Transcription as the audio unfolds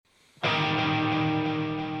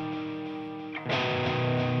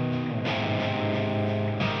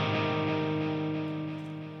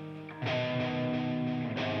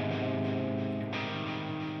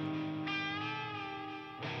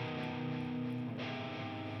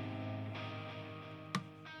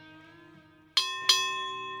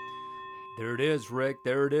There it is, Rick.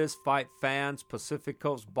 There it is, fight fans. Pacific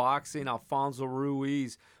Coast Boxing, Alfonso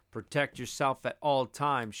Ruiz. Protect yourself at all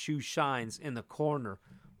times. Shoe shines in the corner.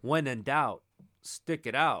 When in doubt, stick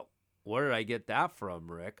it out. Where did I get that from,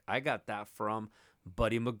 Rick? I got that from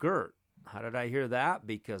Buddy McGirt. How did I hear that?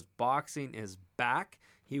 Because boxing is back.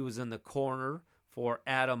 He was in the corner for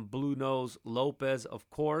Adam Blue Nose Lopez, of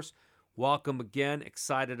course. Welcome again.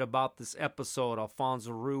 Excited about this episode.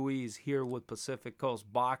 Alfonso Ruiz here with Pacific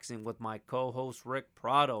Coast Boxing with my co-host Rick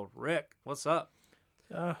Prado. Rick, what's up?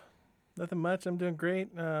 Nothing much. I'm doing great.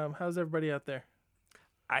 How's everybody out there?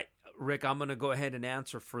 Rick, I'm going to go ahead and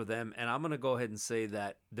answer for them, and I'm going to go ahead and say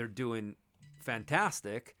that they're doing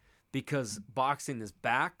fantastic because boxing is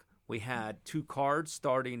back. We had 2 cards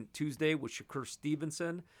starting Tuesday with Shakur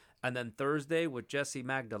Stevenson and then Thursday with Jesse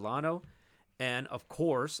Magdaleno. And, of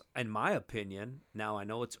course, in my opinion, now I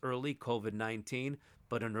know it's early, COVID-19,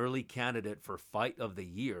 but an early candidate for Fight of the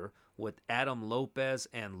Year with Adam Lopez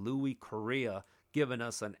and Louis Correa giving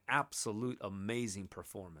us an absolute amazing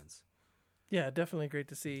performance. Yeah, definitely great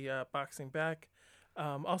to see boxing back.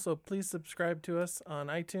 Also, please subscribe to us on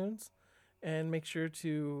iTunes and make sure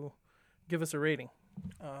to give us a rating.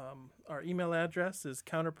 Our email address is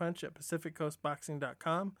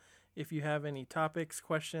counterpunch@pacificcoastboxing.com. If you have any topics,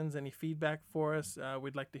 questions, any feedback for us,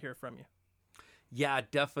 we'd like to hear from you. Yeah,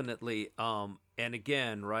 definitely. And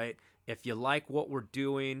again, right, if you like what we're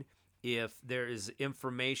doing, if there is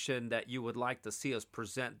information that you would like to see us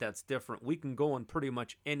present that's different, we can go in pretty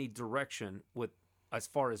much any direction with as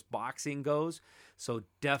far as boxing goes. So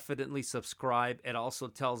definitely subscribe. It also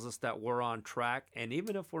tells us that we're on track. And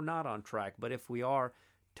even if we're not on track, but if we are,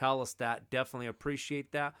 tell us that. Definitely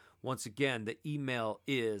appreciate that. Once again, the email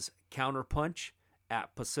is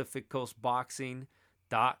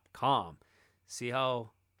counterpunch@pacificcoastboxing.com. See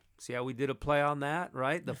how we did a play on that,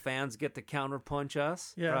 right? The fans get to counterpunch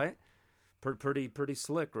us, right? Pretty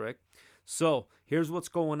slick, Rick. So here's what's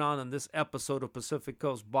going on in this episode of Pacific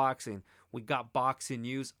Coast Boxing. We got boxing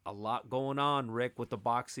news, a lot going on, Rick, with the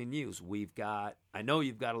boxing news. I know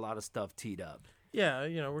you've got a lot of stuff teed up. Yeah,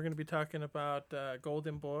 we're going to be talking about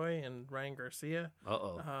Golden Boy and Ryan Garcia,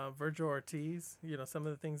 Virgil Ortiz, some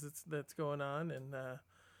of the things that's going on, and,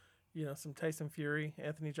 some Tyson Fury,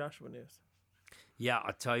 Anthony Joshua news. Yeah,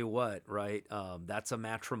 I'll tell you what, right? That's a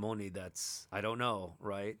matrimony that's, I don't know,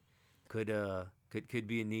 right? Could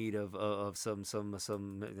be in need of some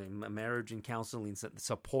marriage and counseling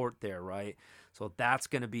support there, right? So that's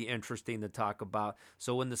going to be interesting to talk about.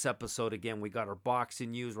 So in this episode, again, we got our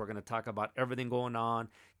boxing news. We're going to talk about everything going on,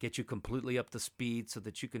 get you completely up to speed so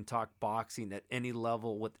that you can talk boxing at any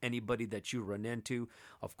level with anybody that you run into.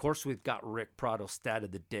 Of course, we've got Rick Prado's stat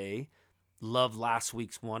of the day. Love last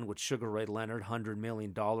week's one with Sugar Ray Leonard, $100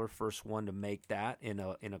 million, first one to make that in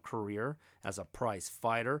a career as a prize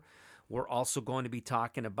fighter. We're also going to be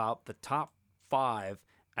talking about the top 5,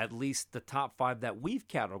 at least the top 5 that we've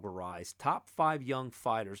categorized, top 5 young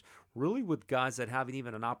fighters, really with guys that haven't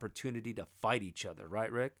even an opportunity to fight each other.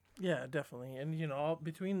 Right, Rick? Yeah, definitely. And, all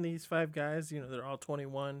between these 5 guys, they're all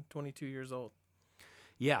 21, 22 years old.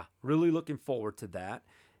 Yeah, really looking forward to that.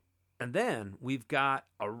 And then we've got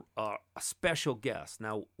a special guest.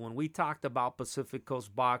 Now, when we talked about Pacific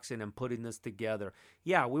Coast Boxing and putting this together,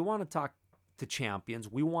 yeah, we want to talk to champions.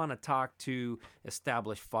 We want to talk to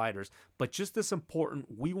established fighters. But just as important,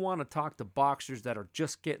 we want to talk to boxers that are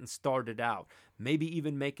just getting started out, maybe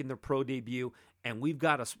even making their pro debut. And we've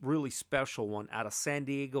got a really special one out of San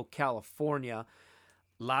Diego, California,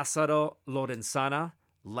 Lázaro Lorenzana,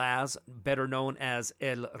 Laz, better known as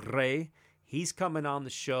El Rey. He's coming on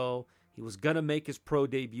the show. He was going to make his pro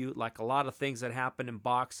debut, like a lot of things that happen in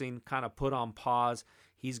boxing, kind of put on pause.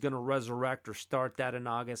 He's going to resurrect or start that in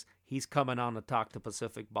August. He's coming on to talk to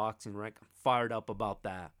Pacific Boxing, Rick. I'm fired up about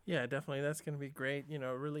that. Yeah, definitely. That's going to be great.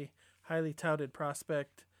 Really highly touted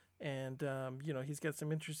prospect. And, he's got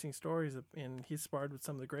some interesting stories, and he's sparred with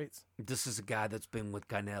some of the greats. This is a guy that's been with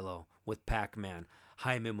Canelo, with Pac-Man,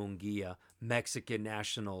 Jaime Munguia, Mexican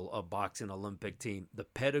national boxing Olympic team. The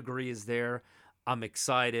pedigree is there. I'm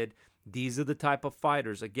excited. These are the type of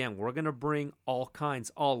fighters. Again, we're going to bring all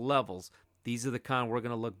kinds, all levels. These are the kind we're going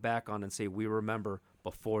to look back on and say we remember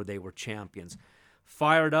before they were champions.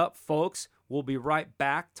 Fired up, folks. We'll be right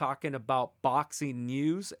back talking about boxing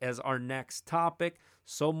news as our next topic.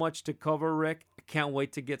 So much to cover, Rick. I can't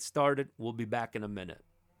wait to get started. We'll be back in a minute.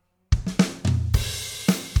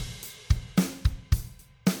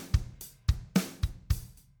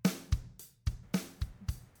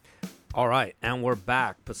 All right, and we're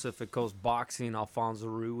back. Pacific Coast Boxing, Alfonso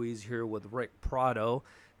Ruiz here with Rick Prado.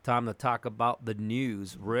 Time to talk about the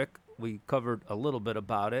news. Rick, we covered a little bit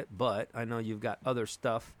about it, but I know you've got other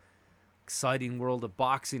stuff exciting world of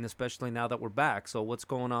boxing, especially now that we're back. So what's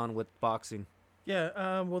going on with boxing?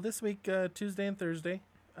 Yeah, well, this week, Tuesday and Thursday,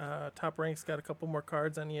 Top Rank's got a couple more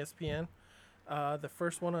cards on ESPN. The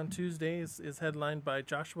first one on Tuesday is headlined by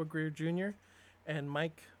Joshua Greer Jr. and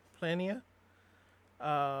Mike Plania.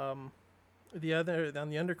 The other on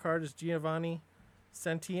the undercard is Giovanni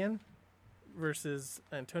Santillan versus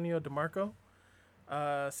Antonio DeMarco.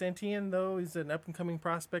 Santillan, though, he's an up-and-coming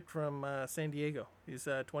prospect from San Diego. He's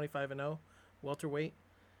 25-0, welterweight,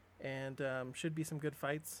 and should be some good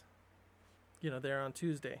fights, there on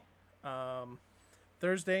Tuesday.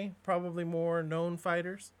 Thursday, probably more known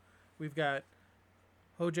fighters. We've got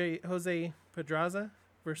Jose Pedraza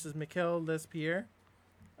versus Mikel Lespierre.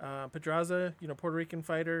 Pedraza, Puerto Rican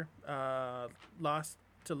fighter, lost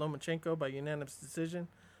to Lomachenko by unanimous decision.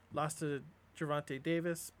 Lost to Gervonta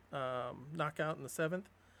Davis, knockout in the 7th.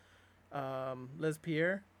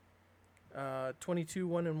 Lespierre,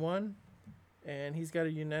 22-1-1, and he's got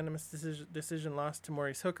a unanimous decision loss to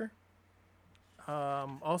Maurice Hooker.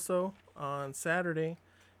 Also on Saturday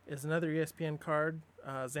is another ESPN card,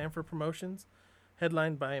 Zanfer Promotions,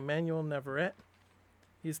 headlined by Emmanuel Navarrete.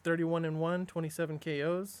 He's 31-1, 27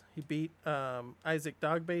 KOs. He beat Isaac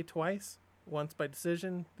Dogbe twice, once by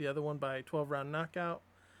decision, the other one by 12-round knockout,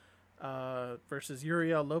 versus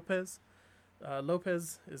Uriel Lopez.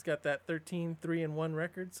 Lopez has got that 13-3-1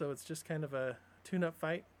 record, so it's just kind of a tune-up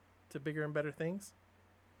fight to bigger and better things.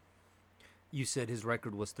 You said his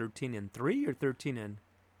record was 13-3 or 13-?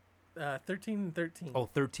 13-13. Oh,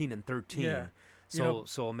 13-13. Yeah.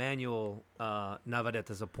 So Emmanuel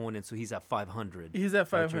Navarrete's opponent, so he's at 500. He's at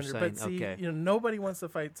 500, but see, okay. Nobody wants to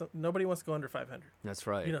fight. Nobody wants to go under 500. That's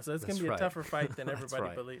right. So it's going to be a tougher fight than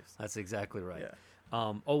everybody believes. That's exactly right.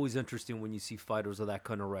 Yeah. Always interesting when you see fighters of that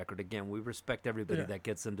kind of record. Again, we respect everybody that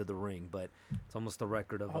gets into the ring, but it's almost a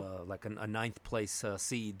record of like a ninth place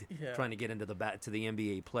seed trying to get into the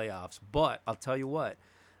NBA playoffs. But I'll tell you what.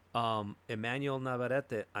 Emmanuel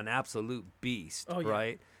Navarrete, an absolute beast,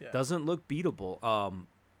 right? Yeah. Doesn't look beatable.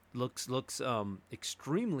 Looks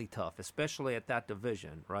extremely tough, especially at that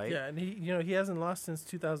division, right? Yeah, and he hasn't lost since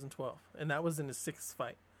 2012, and that was in his 6th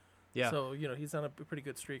fight. Yeah. So he's on a pretty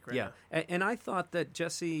good streak right now. Yeah, and I thought that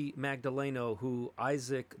Jesse Magdaleno, who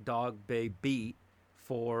Isaac Dogbe beat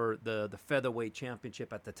for the featherweight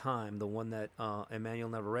championship at the time, the one that Emmanuel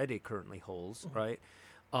Navarrete currently holds, right?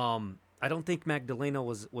 I don't think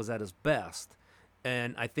Magdaleno was at his best.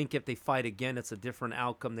 And I think if they fight again, it's a different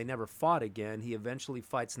outcome. They never fought again. He eventually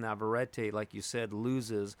fights Navarrete, like you said,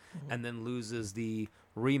 loses, and then loses the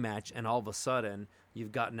rematch. And all of a sudden,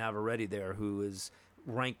 you've got Navarrete there, who is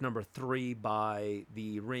ranked number 3 by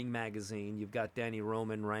the Ring magazine. You've got Danny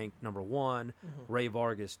Roman ranked number 1, Ray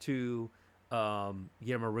Vargas 2, Guillermo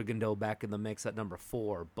Rigondeaux back in the mix at number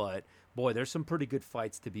 4. But boy, there's some pretty good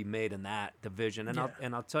fights to be made in that division.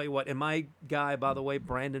 And I'll tell you what, and my guy, by the way,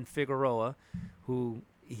 Brandon Figueroa, who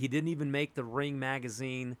he didn't even make the Ring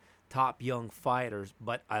magazine top young fighters,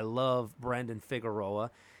 but I love Brandon Figueroa.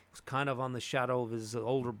 He was kind of on the shadow of his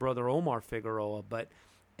older brother Omar Figueroa, but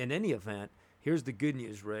in any event, here's the good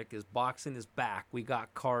news, Rick, is boxing is back. We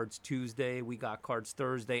got cards Tuesday, we got cards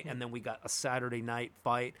Thursday, and then we got a Saturday night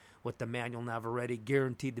fight with Emmanuel Navarrete,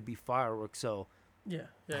 guaranteed to be fireworks. So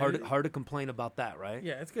hard to complain about that, right?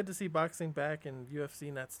 Yeah, it's good to see boxing back and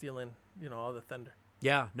UFC not stealing, all the thunder.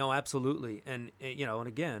 Yeah, no, absolutely. And and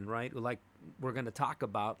again, right, like we're going to talk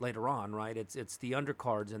about later on, right? It's the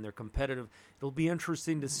undercards and they're competitive. It'll be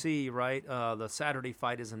interesting to see, right? The Saturday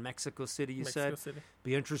fight is in Mexico City, you said. City.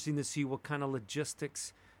 Be interesting to see what kind of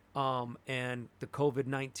logistics and the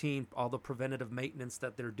COVID-19, all the preventative maintenance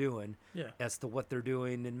that they're doing as to what they're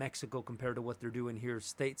doing in Mexico compared to what they're doing here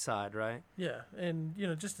stateside, right? Yeah, and,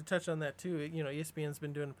 just to touch on that too, ESPN's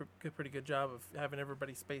been doing a pretty good job of having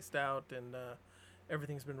everybody spaced out and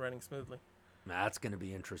everything's been running smoothly. That's going to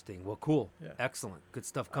be interesting. Well, cool. Yeah. Excellent. Good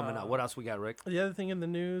stuff coming out. What else we got, Rick? The other thing in the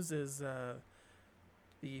news is the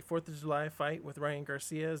 4th of July fight with Ryan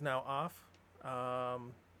Garcia is now off.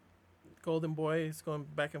 Golden Boy is going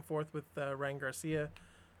back and forth with Ryan Garcia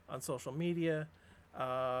on social media.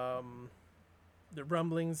 The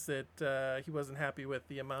rumblings that he wasn't happy with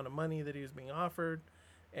the amount of money that he was being offered,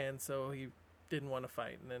 and so he didn't want to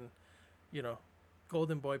fight. And then,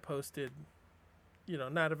 Golden Boy posted,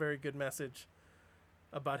 not a very good message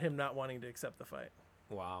about him not wanting to accept the fight.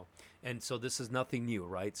 Wow. And so this is nothing new,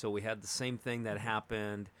 right? So we had the same thing that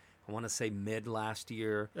happened, I want to say mid last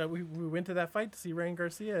year. We went to that fight to see Ryan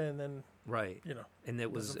Garcia, and then and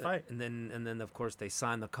it was fight. and then of course they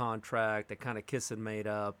signed the contract, they kind of kissed and made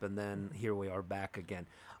up, and then here we are back again.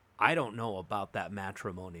 I don't know about that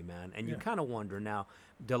matrimony, man. And you kind of wonder now,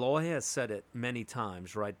 De La Hoya has said it many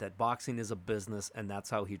times, right, that boxing is a business and that's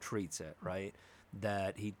how he treats it, right?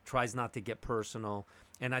 That he tries not to get personal.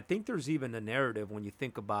 And I think there's even a narrative when you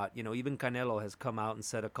think about, even Canelo has come out and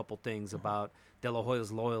said a couple things about De La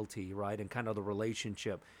Hoya's loyalty, right, and kind of the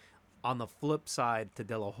relationship. On the flip side, to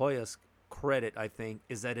De La Hoya's credit, I think,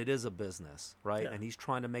 is that it is a business, right? And he's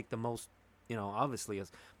trying to make the most, obviously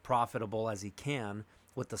as profitable as he can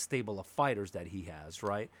with the stable of fighters that he has,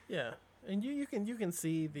 right? Yeah, and you can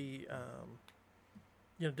see the,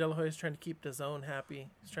 De La Hoya's trying to keep DAZN happy.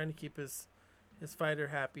 He's trying to keep his fighter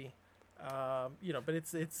happy. But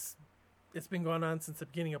it's been going on since the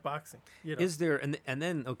beginning of boxing. Is there and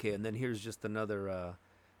then here's just another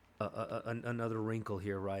another wrinkle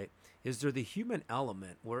here, right? Is there the human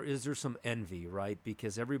element, or is there some envy, right?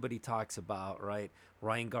 Because everybody talks about, right,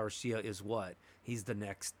 Ryan Garcia is what? He's the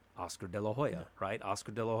next Oscar De La Hoya, right?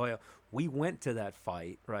 Oscar De La Hoya. We went to that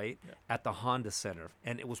fight, right, at the Honda Center,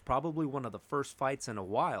 and it was probably one of the first fights in a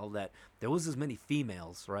while that there was as many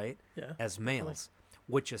females, right, as males,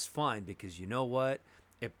 which is fine because you know what?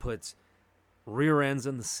 It puts rear ends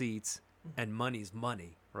in the seats, and money's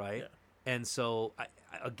money, right? Yeah. And so,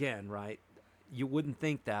 again, right, you wouldn't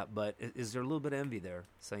think that, but is there a little bit of envy there,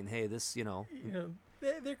 saying, hey, this,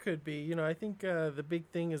 There could be. I think the big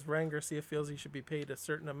thing is Ryan Garcia feels he should be paid a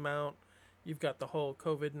certain amount. You've got the whole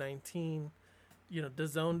COVID-19.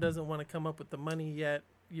 DAZN doesn't want to come up with the money yet.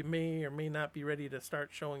 You may or may not be ready to start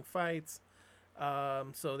showing fights.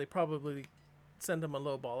 So they probably send him a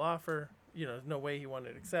low-ball offer. There's no way he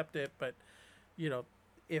wanted to accept it. But,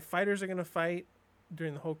 if fighters are going to fight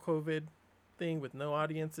during the whole COVID thing with no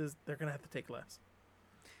audiences, they're going to have to take less.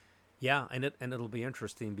 Yeah, and it'll be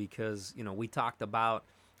interesting because, we talked about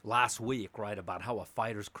last week, right, about how a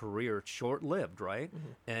fighter's career is short-lived, right?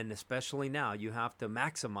 Mm-hmm. And especially now, you have to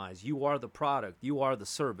maximize. You are the product. You are the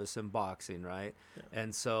service in boxing, right? Yeah.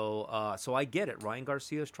 And so I get it. Ryan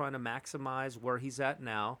Garcia is trying to maximize where he's at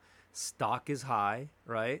now. Stock is high,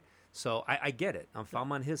 right? So I get it. If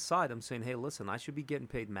I'm on his side, I'm saying, hey, listen, I should be getting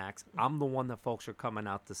paid max. I'm the one that folks are coming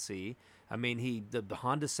out to see. I mean, the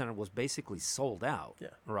Honda Center was basically sold out,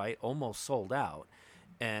 right? Almost sold out.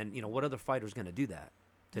 And, what other fighter's going to do that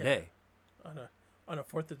today? Yeah. On a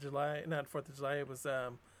 4th of July, not 4th of July, it was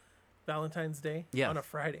Valentine's Day on a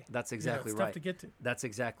Friday. That's exactly it's right. Tough to get to. That's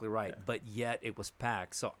exactly right. Yeah. But yet it was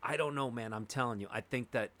packed. So I don't know, man. I'm telling you. I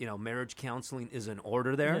think that, marriage counseling is in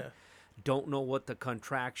order there. Yeah. Don't know what the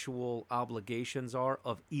contractual obligations are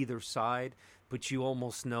of either side, but you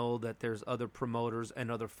almost know that there's other promoters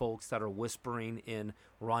and other folks that are whispering in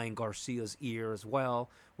Ryan Garcia's ear as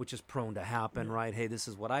well, which is prone to happen, right? Hey, this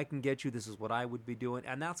is what I can get you. This is what I would be doing.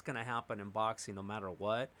 And that's going to happen in boxing no matter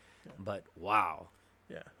what. Yeah. But wow.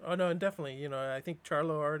 Yeah. Oh, no, and definitely, I think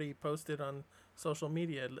Charlo already posted on social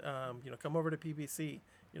media, come over to PBC.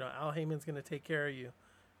 Al Heyman's going to take care of you.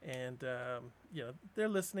 And, they're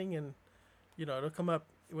listening, and, it'll come up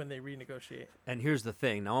when they renegotiate. And here's the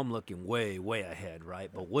thing. Now I'm looking way, way ahead,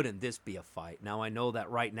 right? But wouldn't this be a fight? Now I know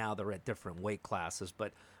that right now they're at different weight classes,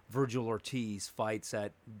 but Virgil Ortiz fights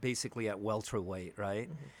basically at welterweight, right?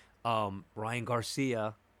 Mm-hmm. Ryan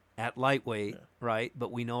Garcia at lightweight, right?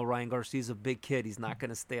 But we know Ryan Garcia's a big kid. He's not going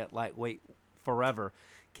to stay at lightweight forever.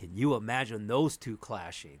 Can you imagine those two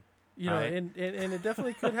clashing? Right? and it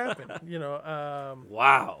definitely could happen.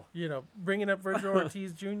 Wow. Bringing up Virgil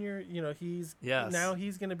Ortiz Jr. He's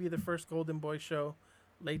going to be the first Golden Boy show,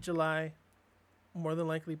 late July, more than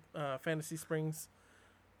likely Fantasy Springs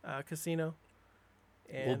Casino.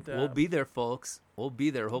 And we'll be there, folks. We'll be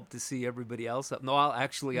there. Hope to see everybody else up. No, I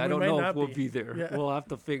don't know if we'll be there. Yeah. We'll have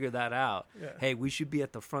to figure that out. Yeah. Hey, we should be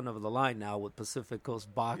at the front of the line now with Pacific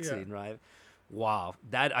Coast Boxing, right? Wow.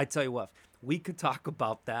 That, I tell you what, we could talk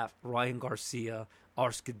about that Ryan Garcia,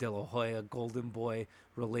 Oscar De La Hoya, Golden Boy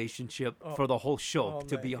relationship for the whole show,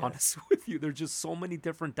 to be honest with you. There's just so many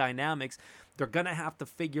different dynamics. They're going to have to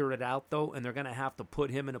figure it out, though, and they're going to have to put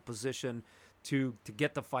him in a position to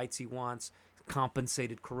get the fights he wants,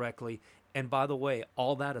 compensated correctly. And by the way,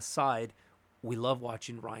 all that aside, we love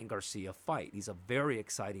watching Ryan Garcia fight. He's a very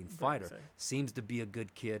exciting fighter. Seems to be a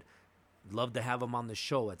good kid. Love to have him on the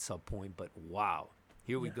show at some point, but wow.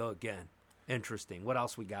 Here we go again. Interesting. What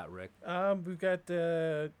else we got, Rick? We've got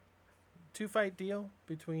a 2-fight deal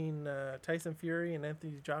between Tyson Fury and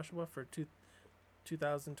Anthony Joshua for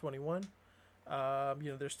 2021.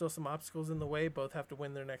 There's still some obstacles in the way. Both have to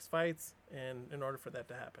win their next fights, and in order for that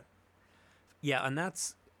to happen. Yeah, and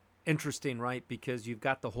that's interesting, right? Because you've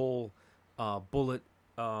got the whole bullet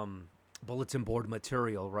bulletin board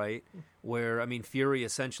material, right? Where, I mean, Fury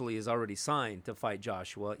essentially is already signed to fight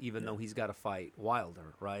Joshua, even though he's got to fight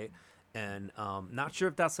Wilder, right? And not sure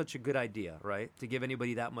if that's such a good idea, right? To give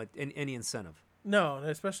anybody that much, any incentive. No,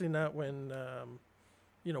 especially not when,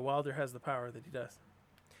 Wilder has the power that he does.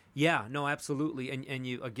 Yeah, no, absolutely. And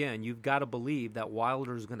you've got to believe that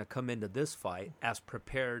Wilder is going to come into this fight as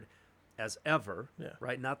prepared as ever,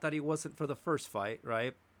 right? Not that he wasn't for the first fight,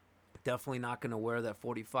 right? Definitely not going to wear that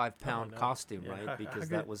 45-pound costume, right? Because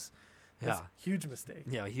that was, huge mistake.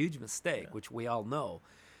 Yeah, a huge mistake, which we all know.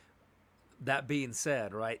 That being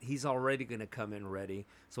said, right, he's already going to come in ready.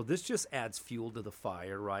 So this just adds fuel to the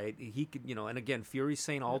fire, right? He could, and again, Fury's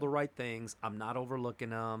saying all the right things. I'm not overlooking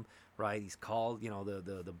him, right? He's called,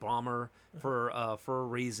 the bomber for a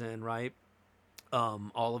reason, right?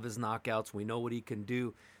 All of his knockouts, we know what he can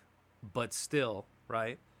do, but still,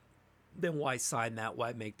 right? Then why sign that?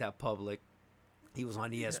 Why make that public? He was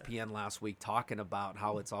on ESPN last week talking about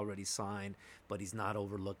how it's already signed, but he's not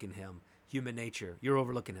overlooking him. Human nature. You're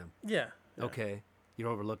overlooking him. Yeah. Okay. You're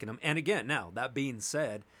overlooking him. And again, now, that being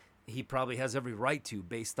said, he probably has every right to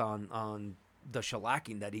based on the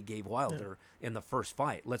shellacking that he gave Wilder in the first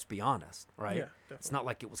fight. Let's be honest, right? Yeah, it's not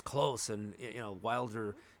like it was close and,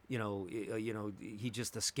 Wilder, he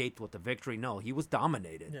just escaped with the victory. No, he was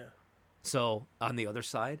dominated. Yeah. So, on the other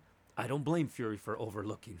side, I don't blame Fury for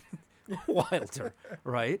overlooking Wilder,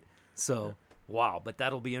 right? So, wow, but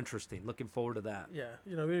that'll be interesting. Looking forward to that. Yeah,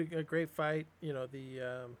 we had a great fight.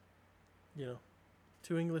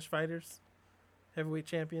 Two English fighters, heavyweight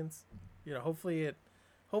champions. Hopefully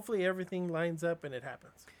everything lines up and it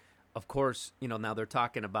happens. Of course, now they're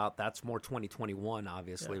talking about that's more 2021,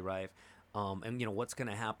 obviously, right? And what's going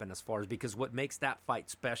to happen as far as, because what makes that fight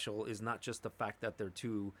special is not just the fact that they're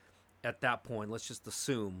two. At that point, let's just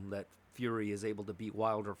assume that Fury is able to beat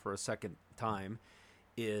Wilder for a second time.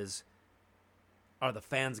 Are the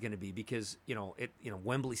fans going to be? Because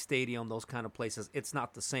Wembley Stadium, those kind of places, it's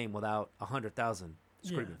not the same without 100,000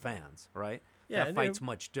 screaming fans, right? Yeah, that fight's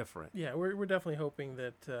much different. Yeah, we're definitely hoping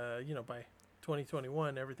that by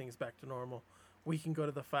 2021 everything's back to normal. We can go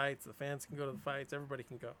to the fights, the fans can go to the fights, everybody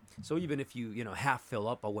can go. So even if you half fill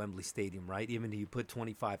up a Wembley Stadium, right? Even if you put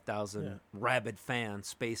 25,000 rabid fans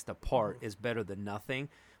spaced apart is better than nothing.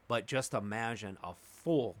 But just imagine a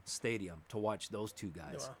full stadium to watch those two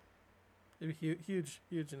guys. Wow. It'd be huge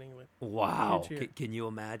in England. Wow. Can you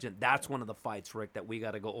imagine? That's one of the fights, Rick, that we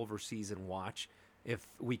got to go overseas and watch if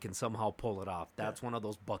we can somehow pull it off. That's one of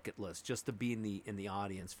those bucket lists, just to be in the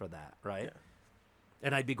audience for that, right? Yeah.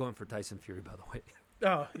 And I'd be going for Tyson Fury, by the way.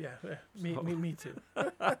 Oh, yeah. Me too.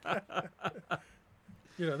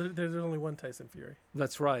 There's only one Tyson Fury.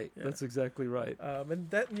 That's right. Yeah. That's exactly right. And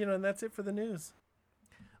that's it for the news.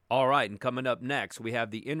 All right, and coming up next, we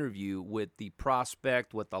have the interview with the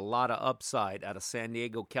prospect with a lot of upside out of San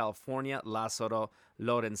Diego, California, Lázaro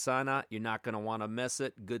Lorenzana. You're not going to want to miss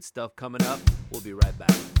it. Good stuff coming up. We'll be right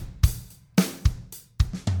back.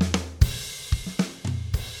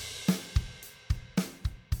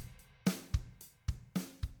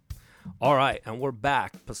 All right, and we're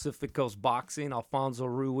back. Pacific Coast Boxing, Alfonso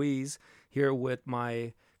Ruiz here with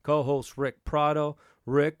my co-host Rick Prado.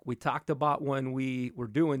 Rick, we talked about when we were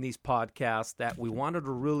doing these podcasts that we wanted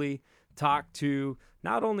to really talk to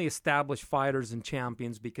not only established fighters and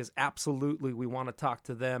champions, because absolutely we want to talk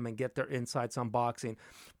to them and get their insights on boxing,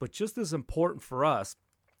 but just as important for us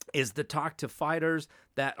is to talk to fighters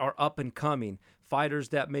that are up and coming, fighters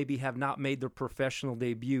that maybe have not made their professional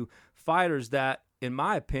debut, fighters that, in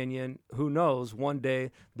my opinion, who knows, one day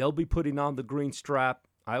they'll be putting on the green strap.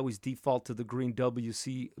 I always default to the green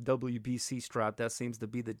WBC strap. That seems to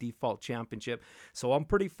be the default championship. So I'm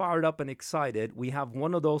pretty fired up and excited. We have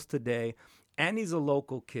one of those today, and he's a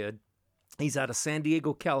local kid. He's out of San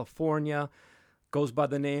Diego, California. Goes by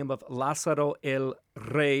the name of Lázaro El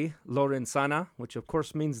Rey Lorenzana, which of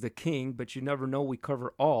course means the king, but you never know. We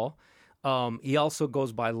cover all. He also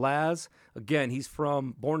goes by Laz. Again, he's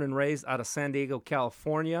born and raised out of San Diego,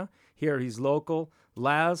 California. Here he's local.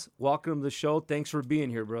 Laz, welcome to the show. Thanks for being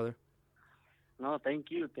here, brother. No, thank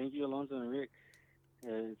you. Thank you, Alonso and Rick.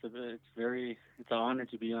 It's an honor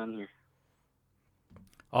to be on here.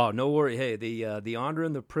 Oh, no worry. Hey, the honor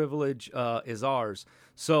and the privilege is ours.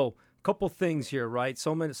 So couple things here, right?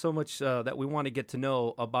 So much that we want to get to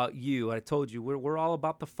know about you. I told you we're all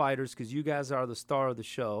about the fighters because you guys are the star of the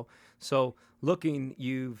show. So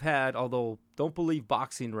you've had, although don't believe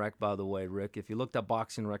Boxing Rec, by the way, Rick. If you looked at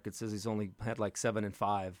Boxing Rec, it says he's only had like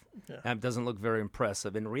 7-5. Yeah. And it doesn't look very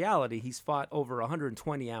impressive. In reality, he's fought over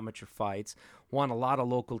 120 amateur fights, won a lot of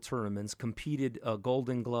local tournaments, competed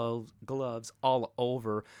Golden Gloves all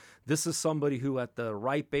over. This is somebody who, at the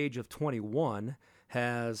ripe age of 21,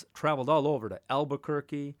 has traveled all over to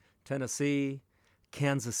Albuquerque, Tennessee,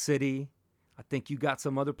 Kansas City. I think you got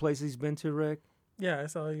some other places he's been to, Rick? Yeah, I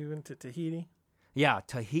saw you went to Tahiti. Yeah,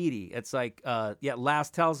 Tahiti. It's like,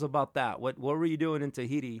 Laz, tell us about that. What were you doing in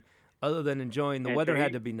Tahiti other than enjoying? The weather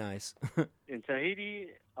had to be nice. In Tahiti,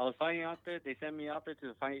 I was fighting out there. They sent me out there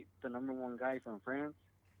to fight the number one guy from France.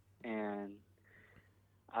 And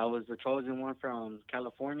I was the chosen one from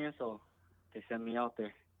California, so they sent me out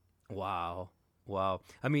there. Wow.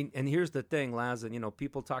 I mean, and here's the thing, Laz, and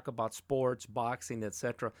people talk about sports, boxing,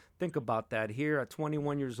 etc. Think about that. Here at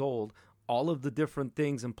 21 years old, all of the different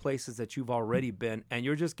things and places that you've already been, and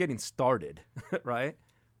you're just getting started, right?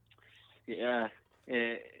 Yeah,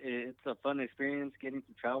 it's a fun experience getting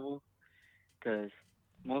to travel because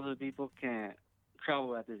most of the people can't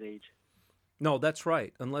travel at this age. No, that's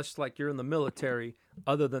right. Unless like you're in the military.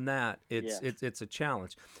 Other than that, it's a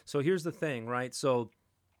challenge. So here's the thing, right? So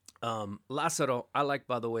Lazaro, I like,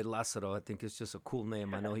 by the way, Lazaro. I think it's just a cool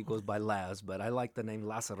name. I know he goes by Laz, but I like the name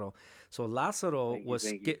Lazaro. So Lazaro was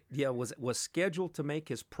scheduled to make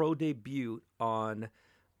his pro debut on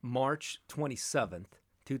March 27th,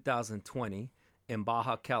 2020 in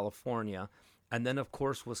Baja California. And then, of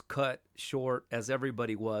course, was cut short, as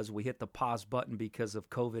everybody was. We hit the pause button because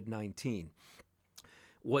of COVID-19.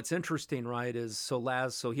 What's interesting, right, is, so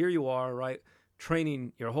Laz, so here you are, right,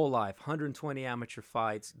 training your whole life, 120 amateur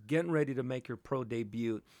fights, getting ready to make your pro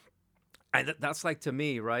debut. And that's like, to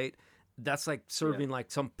me, right, that's like serving like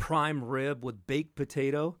some prime rib with baked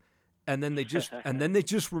potato, and then they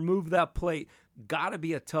just remove that plate. Gotta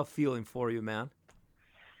be a tough feeling for you, man.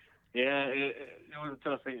 Yeah, it was a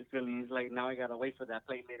tough feeling. It's like, now I gotta wait for that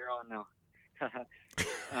plate later on now.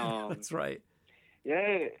 That's right.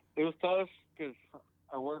 Yeah, it was tough because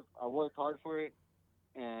I worked hard for it,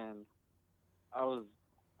 and I was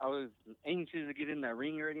anxious to get in that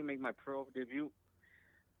ring already, make my pro debut.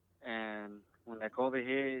 And when that COVID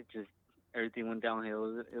hit, just everything went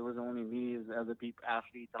downhill. It was only me, it was other people,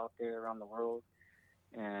 athletes out there around the world,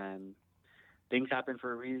 and things happen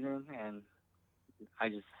for a reason. And I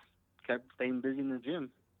just kept staying busy in the gym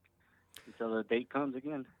until the date comes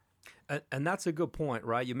again. And that's a good point,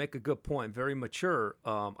 right? You make a good point. Very mature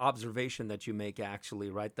observation that you make, actually,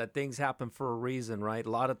 right? That things happen for a reason, right? A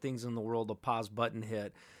lot of things in the world, a pause button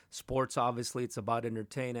hit. Sports, obviously, it's about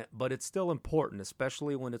entertainment, but it's still important,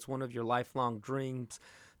 especially when it's one of your lifelong dreams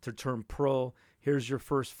to turn pro. Here's your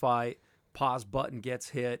first fight. Pause button gets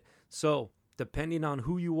hit. So depending on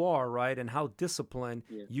who you are, right, and how disciplined,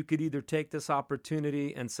 you could either take this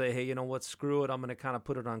opportunity and say, hey, you know what, screw it, I'm going to kind of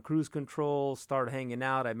put it on cruise control, start hanging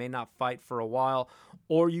out, I may not fight for a while,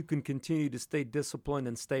 or you can continue to stay disciplined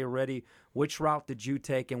and stay ready. Which route did you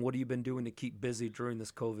take, and what have you been doing to keep busy during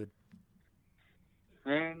this COVID?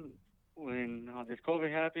 Man, when this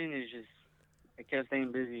COVID happened, I kept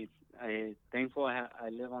staying busy. Thankful I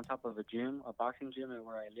live on top of a gym, a boxing gym,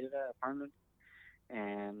 where I live at, apartment,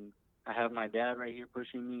 and I have my dad right here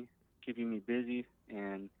pushing me, keeping me busy,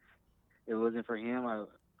 and if it wasn't for him,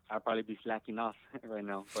 I'd probably be slacking off right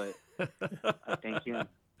now, but I thank him.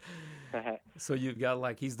 So you've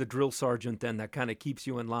got, he's the drill sergeant then that kind of keeps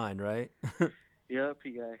you in line, right? Yep,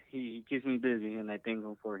 he keeps me busy, and I thank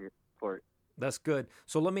him for it. That's good.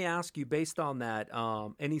 So let me ask you, based on that,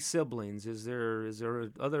 any siblings? Is there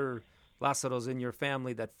other Lazaros in your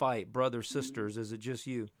family that fight, brothers, sisters? Is it just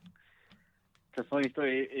you? It's a funny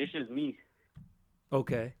story. It's just me.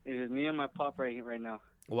 Okay. It is me and my pop right now.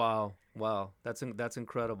 Wow. That's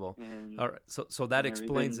incredible. And, all right. So that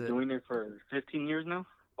explains it. We've been doing it for 15 years now,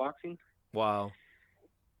 boxing. Wow.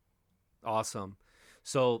 Awesome.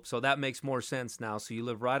 So that makes more sense now. So you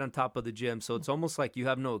live right on top of the gym. So it's almost like you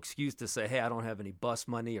have no excuse to say, hey, I don't have any bus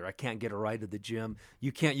money, or I can't get a ride to the gym.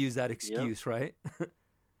 You can't use that excuse, right?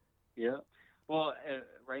 Yeah. Well,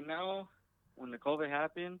 right now, when the COVID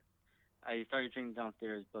happened, I started training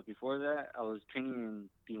downstairs. But before that, I was training in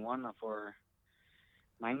Tijuana for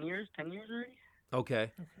 10 years already.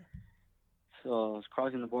 Okay. So I was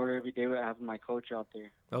crossing the border every day. I have my coach out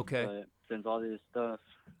there. Okay. But since all this stuff,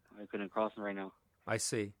 I couldn't cross him right now. I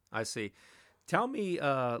see. Tell me,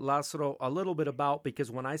 Lazaro, a little bit about,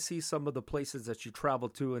 because when I see some of the places that you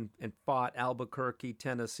traveled to and fought, Albuquerque,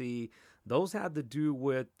 Tennessee, those had to do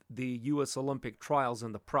with the U.S. Olympic trials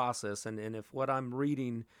and the process. And if what I'm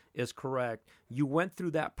reading is correct, you went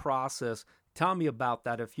through that process. Tell me about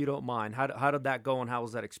that, if you don't mind. How did that go, and how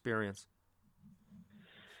was that experience?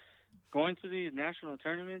 Going to these national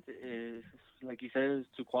tournaments is, like you said, is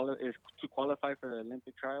to qualify for the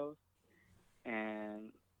Olympic trials.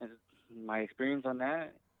 And my experience on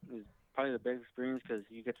that is probably the best experience because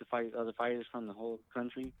you get to fight other fighters from the whole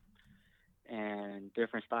country and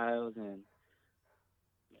different styles,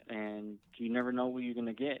 and you never know what you're going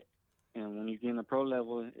to get. And when you get in the pro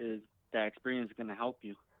level, is that experience going to help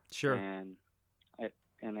you? Sure. And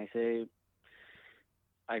I say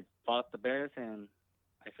I fought the best, and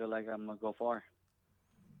I feel like I'm going to go far.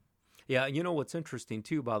 Yeah, you know what's interesting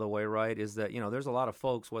too, by the way, right, is that, there's a lot of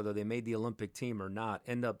folks, whether they made the Olympic team or not,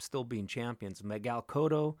 end up still being champions. Miguel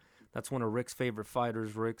Cotto, that's one of Rick's favorite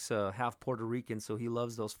fighters. Rick's half Puerto Rican, so he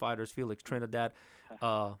loves those fighters. Felix Trinidad,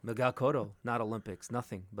 Miguel Cotto, not Olympics,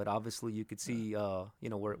 nothing. But obviously you could see,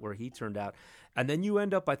 where he turned out. And then you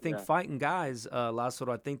end up, I think, fighting guys,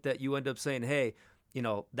 Lazaro. I think that you end up saying, hey,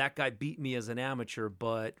 that guy beat me as an amateur,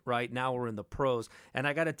 but right now we're in the pros. And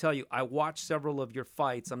I got to tell you, I watched several of your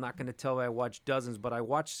fights. I'm not going to tell you I watched dozens, but I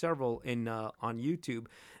watched several on YouTube.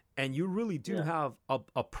 And you really do have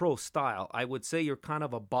a pro style. I would say you're kind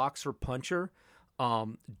of a boxer puncher.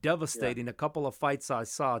 Devastating. A couple of fights I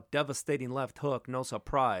saw, devastating left hook, no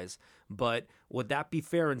surprise. But would that be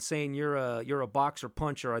fair in saying you're a boxer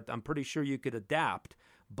puncher? I'm pretty sure you could adapt,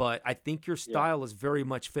 but I think your style is very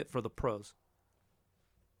much fit for the pros.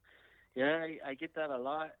 Yeah, I get that a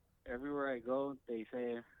lot. Everywhere I go, they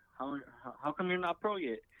say, "How come you're not pro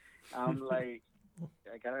yet?" I'm like,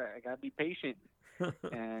 I gotta be patient,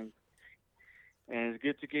 and it's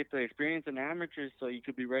good to get the experience in amateurs so you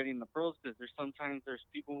could be ready in the pros, because there's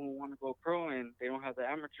people who want to go pro and they don't have the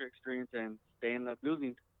amateur experience and they end up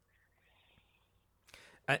losing.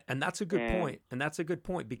 And that's a good point. And that's a good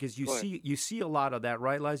point, because you see a lot of that,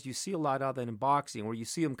 right, Les? You see a lot of that in boxing, where you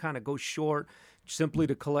see them kind of go short simply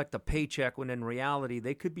to collect a paycheck, when in reality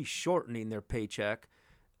they could be shortening their paycheck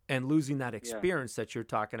and losing that experience that you're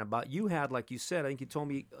talking about. You had, like you said, I think you told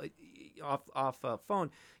me off phone,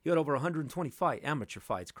 you had over 125 amateur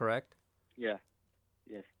fights, correct? Yeah.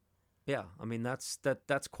 Yes. Yeah, I mean that's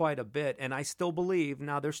quite a bit, and I still believe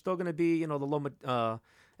now there's still going to be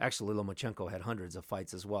actually Lomachenko had hundreds of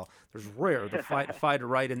fights as well. There's rare the fighter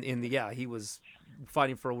right in the he was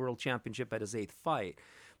fighting for a world championship at his 8th fight,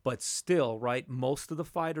 but still, right, most of the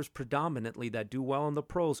fighters predominantly that do well in the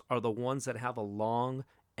pros are the ones that have a long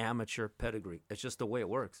amateur pedigree. It's just the way it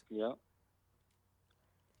works. Yeah.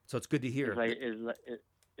 So it's good to hear. It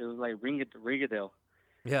was like Rigadale.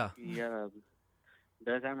 Yeah. He had a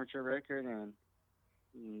best amateur record, and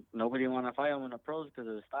nobody want to fight him in the pros because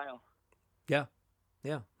of the style.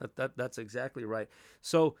 Yeah, that's exactly right.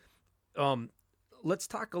 So let's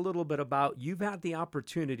talk a little bit about, you've had the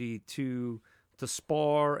opportunity to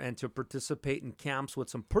spar and to participate in camps with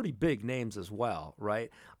some pretty big names as well, right?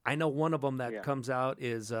 I know one of them that comes out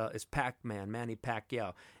is Pac-Man, Manny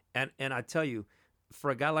Pacquiao. And I tell you, for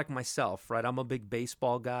a guy like myself, right, I'm a big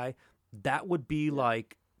baseball guy, that would be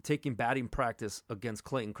like taking batting practice against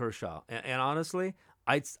Clayton Kershaw. And honestly,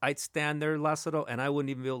 I'd stand there, Lazaro, and I wouldn't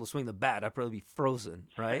even be able to swing the bat. I'd probably be frozen,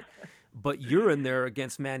 right? But you're in there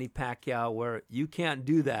against Manny Pacquiao, where you can't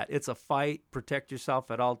do that. It's a fight. Protect yourself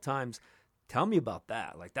at all times. Tell me about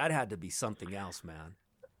that. Like, that had to be something else, man.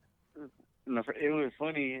 It was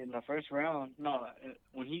funny in the first round. No,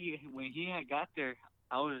 when he had got there,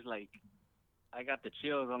 I was like, I got the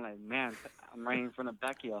chills. I'm like, man, I'm right in front of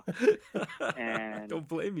Pacquiao. And don't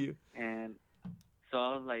blame you. And so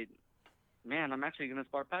I was like, man, I'm actually gonna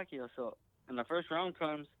spar Pacquiao. So, and the first round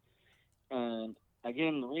comes, and I get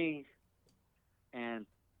in the ring, and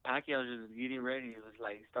Pacquiao just getting ready. It was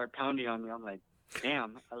like start pounding on me. I'm like,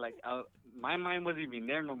 damn. My mind wasn't even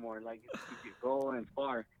there no more. Like, you could go and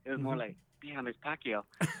spar. It was more like, damn, it's Pacquiao.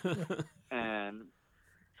 And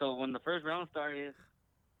so when the first round started,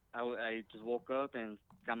 I just woke up and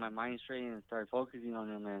got my mind straight and started focusing on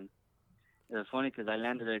him. And it was funny because I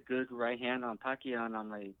landed a good right hand on Pacquiao, and I'm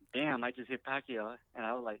like, damn, I just hit Pacquiao. And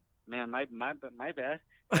I was like, man, my bad.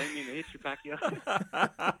 I didn't mean to hit you, Pacquiao.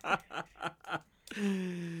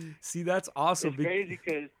 See, that's awesome. It's crazy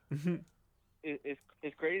because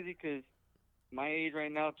it's crazy because my age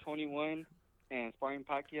right now, 21, and sparring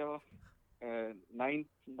Pacquiao, 19,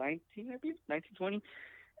 I believe, 19, 20,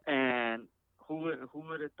 and who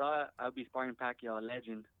would have thought I'd be sparring Pacquiao, a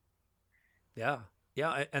legend? Yeah,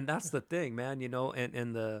 and that's the thing, man.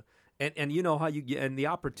 And And you know how you get, and the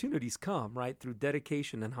opportunities come, right? Through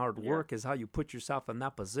dedication and hard work is how you put yourself in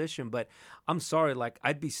that position. But I'm sorry, like,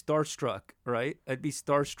 I'd be starstruck, right? I'd be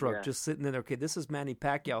starstruck just sitting there. Okay, this is Manny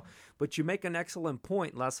Pacquiao. But you make an excellent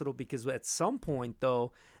point, Lázaro, because at some point,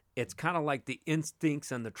 though, it's kind of like the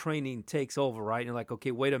instincts and the training takes over, right? You're like,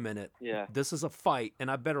 okay, wait a minute. Yeah. This is a fight, and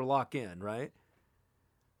I better lock in, right?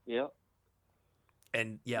 Yep.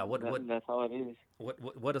 And that's how it is.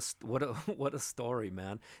 What a story,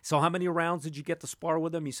 man. So how many rounds did you get to spar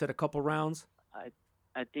with him? You said a couple rounds?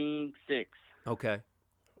 I think 6. Okay.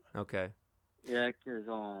 Yeah, because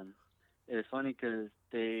it's funny because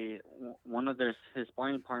one of his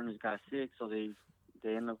sparring partners got sick, so they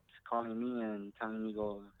ended up calling me and telling me,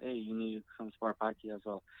 hey, you need to come spar Pacquiao.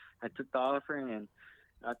 So I took the offer, and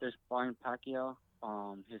after sparring Pacquiao,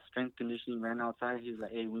 his strength conditioning ran outside. He was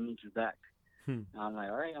like, hey, we need you back. And I'm like,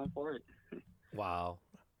 all right, I'm for it. Wow.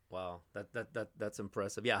 That's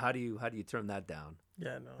impressive. Yeah, how do you turn that down?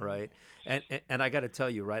 Yeah, no. Right. And I got to tell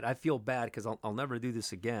you, right, I feel bad because I'll never do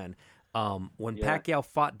this again. When Pacquiao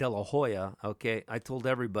fought De La Hoya, okay, I told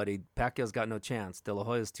everybody Pacquiao's got no chance. De La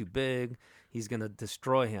Hoya's too big. He's gonna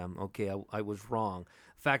destroy him. Okay, I was wrong.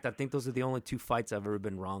 In fact, I think those are the only 2 fights I've ever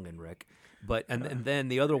been wrong in, Rick. But and then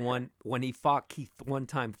the other one, when he fought Keith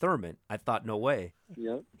Thurman, I thought, no way.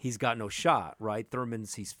 Yep. He's got no shot, right?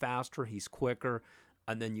 He's faster, he's quicker,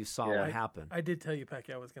 and then you saw what happened. I did tell you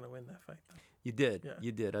Pacquiao was going to win that fight, though. You did. Yeah.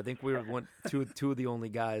 You did. I think we were two of the only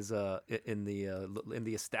guys in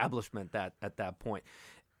the establishment at that point.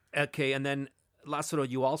 Okay, and then Lázaro,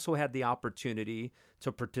 you also had the opportunity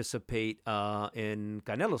to participate in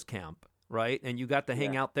Canelo's camp, right? And you got to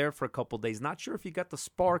hang out there for a couple of days. Not sure if you got to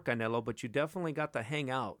spar Canelo, but you definitely got to hang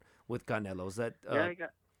out with Canelo. Is that?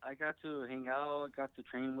 I got to hang out, got to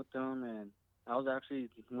train with them, and I was actually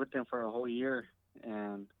with them for a whole year,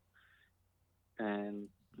 and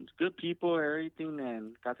good people, everything,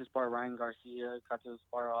 and got to spar Ryan Garcia, got to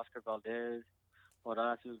spar Oscar Valdez,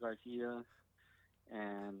 Horacio Garcia,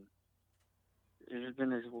 and it's just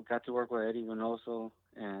been got to work with Eddie Reynoso,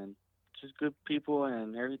 and just good people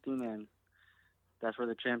and everything, and that's where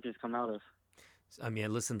the champions come out of. I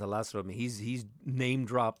mean, listen to Lázaro. I mean, he's name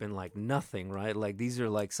dropping like nothing, right? Like these are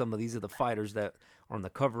the fighters that are on the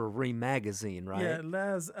cover of Ring magazine, right? Yeah,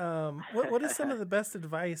 Laz. What is some of the best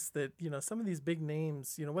advice that some of these big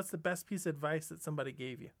names? What's the best piece of advice that somebody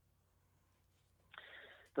gave you?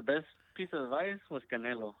 The best piece of advice was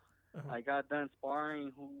Canelo. Uh-huh. I got done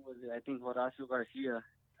sparring. Who was it? I think Horacio Garcia.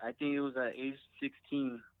 I think it was at age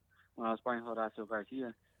 16 when I was sparring Horacio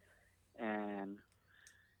Garcia, and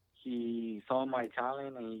he saw my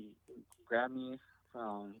talent and he grabbed me,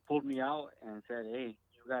 pulled me out and said, hey,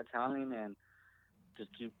 you got talent and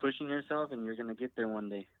just keep pushing yourself and you're going to get there one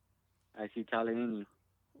day. I see talent in you.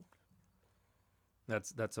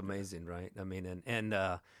 That's amazing, right? I mean,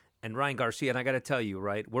 and Ryan Garcia, and I got to tell you,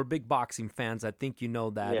 right, we're big boxing fans. I think you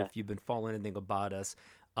know that if you've been following anything about us.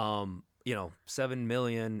 7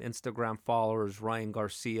 million Instagram followers, Ryan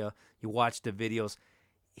Garcia. You watch the videos.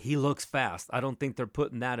 He looks fast. I don't think they're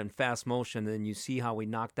putting that in fast motion. And you see how he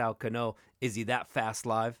knocked out Cano. Is he that fast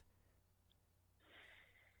live?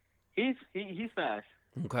 He's fast.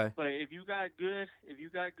 Okay. But if you got good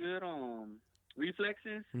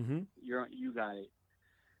reflexes, you got it.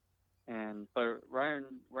 But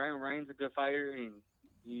Ryan's a good fighter and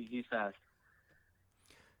he's fast.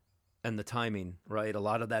 And the timing, right? A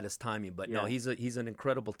lot of that is timing. But no, he's an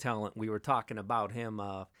incredible talent. We were talking about him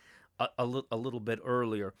a little bit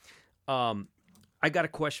earlier. I got a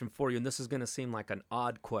question for you, and this is going to seem like an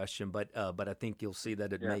odd question, but I think you'll see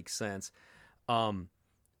that it makes sense.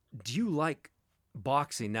 Do you like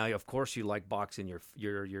boxing? Now, of course, you like boxing.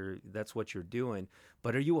 You're that's what you're doing.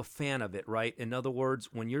 But are you a fan of it? Right? In other words,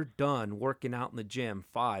 when you're done working out in the gym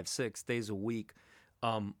 5-6 days a week,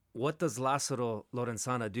 what does Lázaro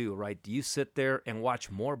Lorenzana do? Right? Do you sit there and watch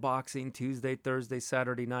more boxing Tuesday, Thursday,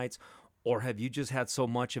 Saturday nights? Or have you just had so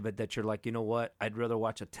much of it that you're like, you know what, I'd rather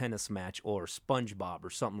watch a tennis match or SpongeBob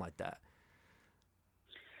or something like that?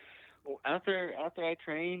 Well, after I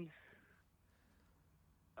train,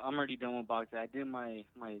 I'm already done with boxing. I did my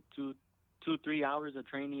 2-3 hours of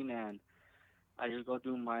training, and I just go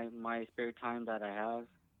do my spare time that I have.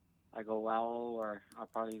 I go out, or I'll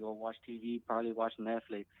probably go watch TV, probably watch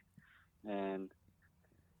Netflix. And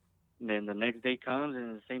then the next day comes,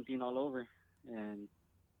 and the same thing all over. And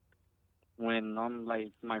when I'm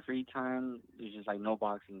like my free time, it's just like no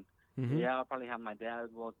boxing. Mm-hmm. Yeah, I'll probably have my dad.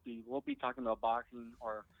 We'll be talking about boxing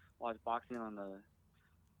or watch boxing on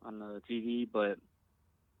the TV. But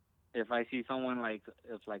if I see someone like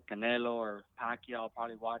Canelo or Pacquiao, I'll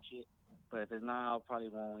probably watch it. But if it's not, I'll probably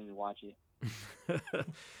won't even watch it.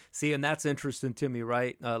 See, and that's interesting to me,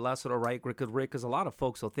 right? Lassiter, right? Because a lot of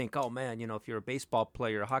folks will think, oh, man, you know, if you're a baseball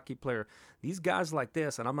player, a hockey player, these guys like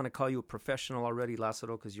this, and I'm going to call you a professional already,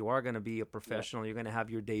 Lassiter, because you are going to be a professional. Yeah. You're going to have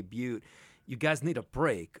your debut. You guys need a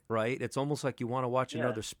break, right? It's almost like you want to watch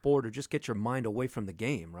another sport or just get your mind away from the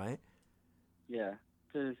game, right? Yeah,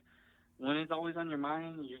 because when it's always on your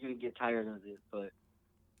mind, you're going to get tired of it. But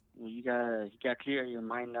you gotta clear your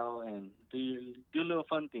mind out and do little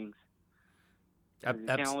fun things. It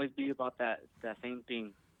can't always be about that same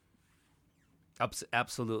thing.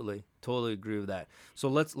 Absolutely, totally agree with that. So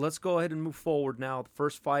let's go ahead and move forward now. The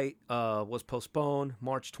first fight was postponed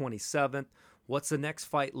March 27th. What's the next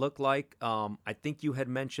fight look like? I think you had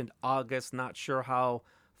mentioned August. Not sure how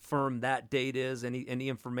firm that date is. Any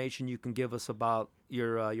information you can give us about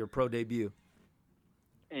your pro debut?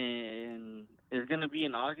 And it's gonna be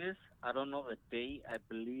in August. I don't know the date. I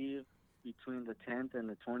believe between the 10th and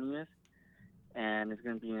the 20th. And it's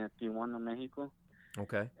going to be in Tijuana, Mexico.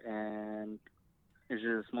 Okay. And it's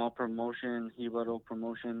just a small promotion, Hibaro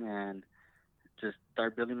promotion, and just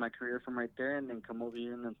start building my career from right there and then come over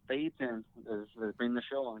here in the States and let's bring the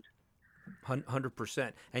show on.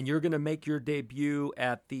 100%. And you're going to make your debut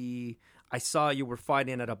at I saw you were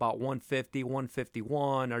fighting at about 150,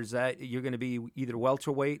 151. Or is that, you're going to be either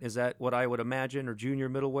welterweight? Is that what I would imagine, or junior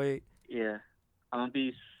middleweight? Yeah. I'm going to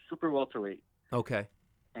be super welterweight. Okay.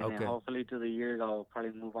 And then hopefully through the years, I'll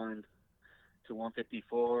probably move on to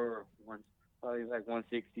 154 or probably like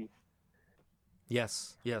 160.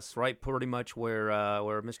 Yes, right. Pretty much where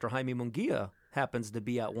Mr. Jaime Munguia happens to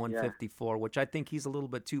be at 154, which I think he's a little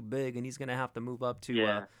bit too big, and he's going to have to move up to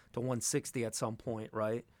 160 at some point,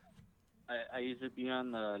 right? I used to be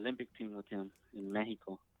on the Olympic team with him in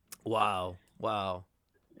Mexico. Wow.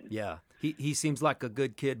 Yeah, he seems like a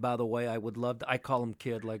good kid, by the way. I call him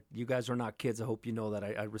kid. Like, you guys are not kids. I hope you know that.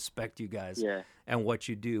 I respect you guys and what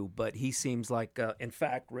you do. But he seems like, in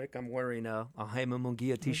fact, Rick, I'm wearing a Jaime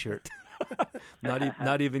Munguia T-shirt.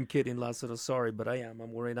 Not even kidding, Lassiter. Sorry, but I am.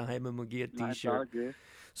 I'm wearing a Jaime Munguia T-shirt.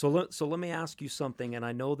 So let me ask you something, and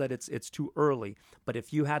I know that it's too early, but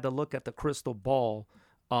if you had to look at the crystal ball,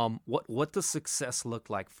 what does success look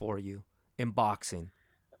like for you in boxing?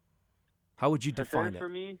 How would you define it? For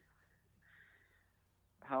me,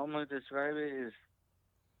 how I'm going to describe it is,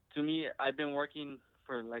 to me, I've been working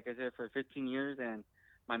for 15 years, and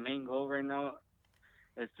my main goal right now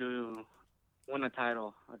is to win a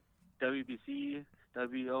title, a WBC,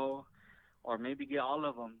 WO, or maybe get all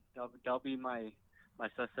of them. That'll be my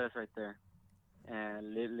success right there.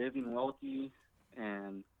 And living wealthy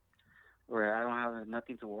and where I don't have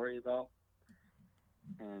nothing to worry about,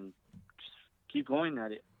 and just keep going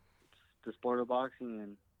at it. The sport of boxing,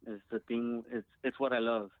 and it's the thing. It's what I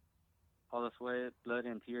love. All the sweat, blood,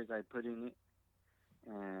 and tears I put in it,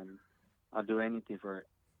 and I'll do anything for it.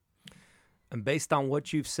 And based on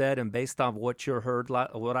what you've said, and based on what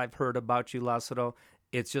I've heard about you, Lassiter,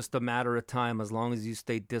 it's just a matter of time. As long as you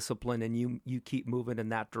stay disciplined and you keep moving in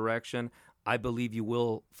that direction, I believe you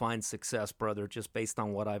will find success, brother. Just based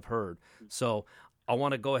on what I've heard. So I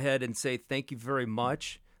want to go ahead and say thank you very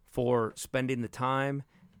much for spending the time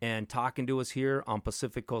and talking to us here on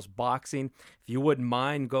Pacific Coast Boxing. If you wouldn't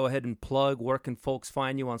mind, go ahead and plug where can folks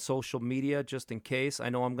find you on social media, just in case. I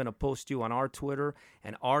know I'm going to post you on our Twitter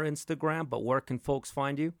and our Instagram, but where can folks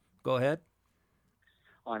find you? Go ahead.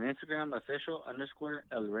 On Instagram,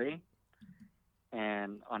 official_El Rey.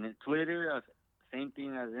 And on Twitter, same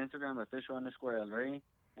thing as Instagram, official_El Rey.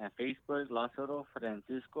 And Facebook, Lázaro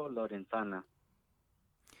Francisco Lorenzana.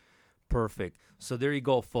 Perfect. So there you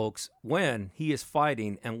go, folks. When he is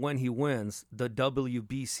fighting and when he wins the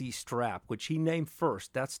WBC strap, which he named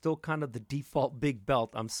first, that's still kind of the default big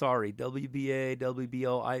belt. I'm sorry. WBA,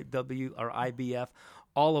 WBO, IBF,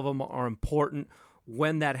 all of them are important.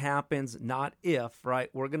 When that happens, not if, right?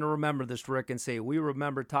 We're going to remember this, Rick, and say, we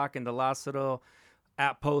remember talking to Lassiter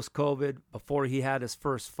at post-COVID before he had his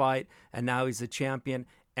first fight, and now he's a champion.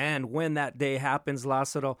 And when that day happens,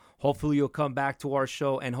 Lassiter, hopefully you'll come back to our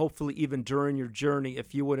show, and hopefully even during your journey,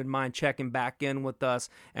 if you wouldn't mind checking back in with us,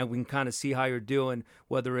 and we can kind of see how you're doing,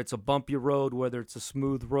 whether it's a bumpy road, whether it's a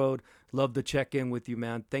smooth road. Love to check in with you,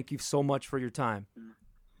 man. Thank you so much for your time.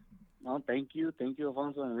 Well, thank you. Thank you,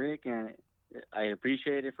 Alfonso and Rick, and I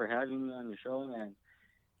appreciate it for having me on your show.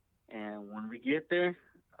 And when we get there,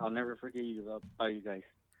 I'll never forget about you guys.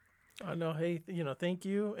 I know. Hey, thank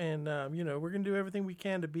you, and we're gonna do everything we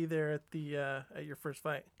can to be there at your first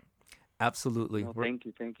fight. Absolutely. No, thank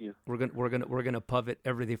you. We're gonna pivot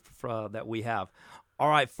everything that we have. All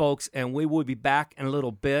right, folks, and we will be back in a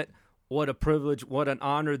little bit. What a privilege. What an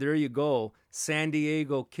honor. There you go. San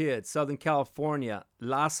Diego kid, Southern California,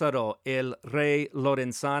 Lázaro El Rey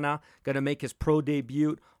Lorenzana, going to make his pro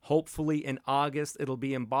debut hopefully in August. It'll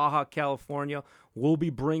be in Baja California. We'll be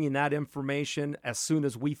bringing that information as soon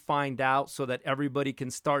as we find out so that everybody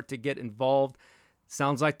can start to get involved.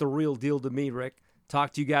 Sounds like the real deal to me, Rick.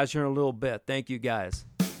 Talk to you guys here in a little bit. Thank you, guys.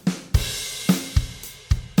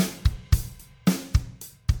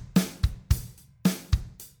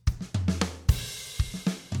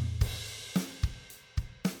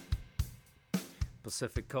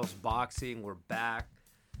 Pacific Coast Boxing, we're back.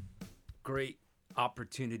 Great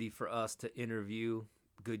opportunity for us to interview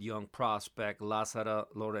good young prospect Lázaro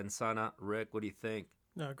Lorenzana. Rick, what do you think?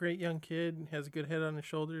 No, great young kid, has a good head on his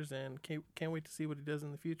shoulders, and can't wait to see what he does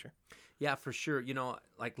in the future. Yeah, for sure. You know,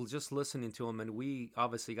 like just listening to him, and we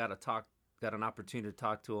obviously got an opportunity to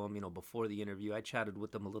talk to him, before the interview. I chatted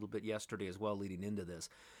with him a little bit yesterday as well leading into this,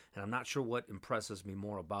 and I'm not sure what impresses me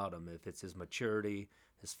more about him, if it's his maturity,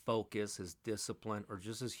 his focus, his discipline, or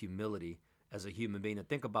just his humility as a human being. And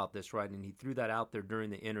think about this, right? And he threw that out there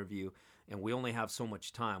during the interview, and we only have so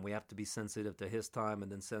much time. We have to be sensitive to his time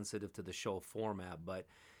and then sensitive to the show format. But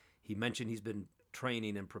he mentioned he's been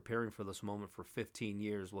training and preparing for this moment for 15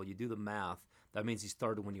 years. Well, you do the math. That means he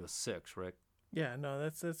started when he was 6, Rick. Yeah, no,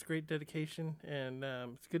 that's great dedication, and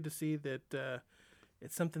it's good to see that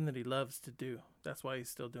it's something that he loves to do. That's why he's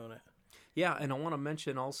still doing it. Yeah, and I want to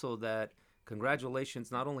mention also that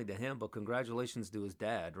congratulations not only to him, but congratulations to his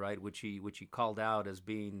dad, right? Which he called out as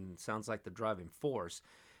being, sounds like the driving force.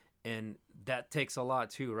 And that takes a lot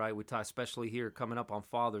too, right? We talk, especially here coming up on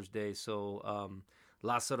Father's Day. So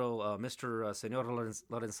Lázaro, Mr. Señor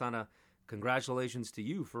Lorenzana, congratulations to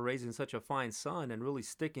you for raising such a fine son and really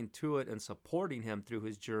sticking to it and supporting him through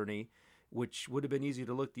his journey, which would have been easy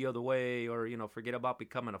to look the other way or, forget about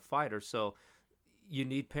becoming a fighter. So you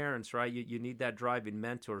need parents, right? You need that driving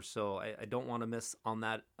mentor. So I don't want to miss on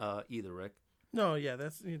that either, Rick. No, yeah,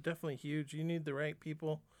 that's definitely huge. You need the right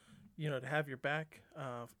people, to have your back.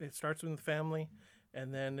 It starts with the family,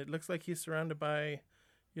 and then it looks like he's surrounded by,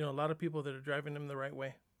 a lot of people that are driving him the right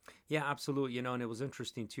way. Yeah, absolutely. And it was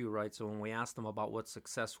interesting too, right? So when we asked him about what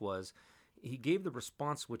success was, he gave the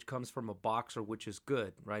response which comes from a boxer, which is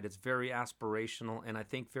good, right? It's very aspirational and I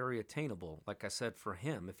think very attainable, like I said, for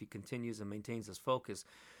him, if he continues and maintains his focus.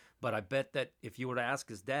 But I bet that if you were to ask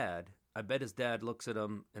his dad, I bet his dad looks at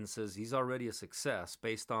him and says he's already a success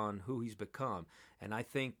based on who he's become. And I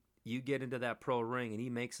think you get into that pro ring and he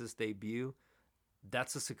makes his debut,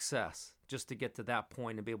 that's a success just to get to that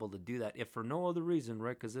point and be able to do that. If for no other reason,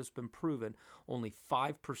 right, because it's been proven, only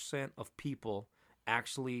 5% of people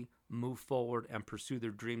actually move forward and pursue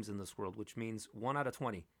their dreams in this world, which means 1 out of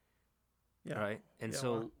 20. Yeah. Right. And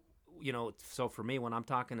so for me, when I'm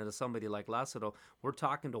talking to somebody like Lázaro, we're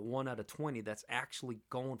talking to 1 out of 20 that's actually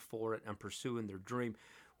going for it and pursuing their dream.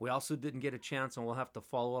 We also didn't get a chance, and we'll have to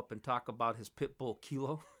follow up and talk about his pit bull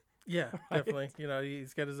Kilo. Yeah, right? Definitely.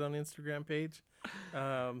 He's got his own Instagram page.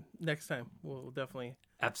 Next time we'll definitely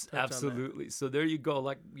absolutely. So there you go.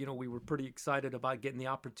 Like, we were pretty excited about getting the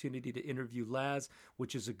opportunity to interview Laz,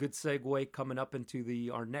 which is a good segue coming up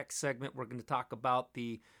into our next segment. We're going to talk about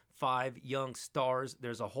the 5 young stars.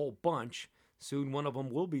 There's a whole bunch. Soon one of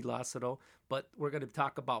them will be Lázaro, but we're going to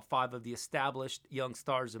talk about 5 of the established young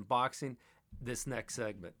stars in boxing this next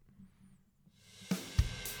segment.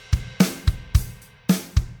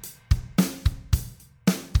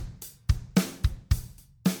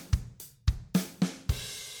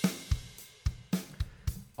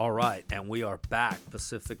 All right, and we are back.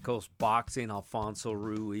 Pacific Coast Boxing, Alfonso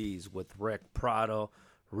Ruiz with Rick Prado.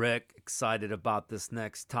 Rick, excited about this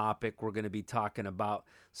next topic. We're going to be talking about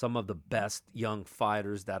some of the best young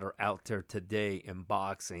fighters that are out there today in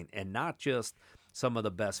boxing, and not just some of the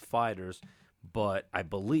best fighters, but I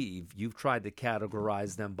believe you've tried to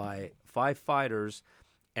categorize them by 5 fighters,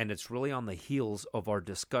 and it's really on the heels of our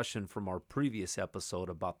discussion from our previous episode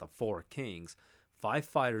about the 4 Kings. 5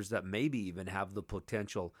 fighters that maybe even have the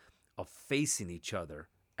potential of facing each other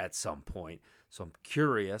at some point. So I'm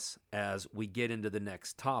curious as we get into the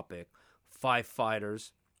next topic, 5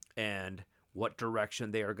 fighters and what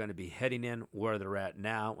direction they are going to be heading in, where they're at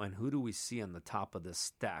now, and who do we see on the top of this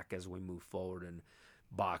stack as we move forward in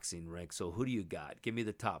boxing, Rick? So who do you got? Give me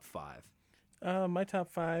the top 5. My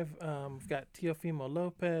top 5, we've got Teofimo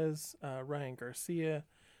Lopez, Ryan Garcia,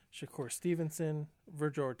 Shakur Stevenson,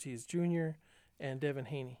 Vergil Ortiz Jr., and Devin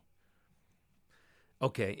Haney.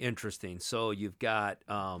 Okay, interesting. So you've got,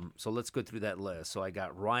 so let's go through that list. So I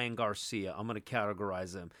got Ryan Garcia. I'm going to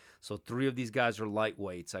categorize them. So 3 of these guys are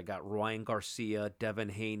lightweights. I got Ryan Garcia, Devin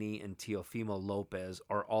Haney, and Teofimo Lopez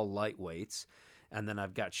are all lightweights. And then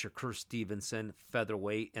I've got Shakur Stevenson,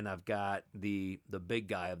 featherweight, and I've got the big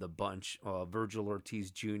guy of the bunch, Virgil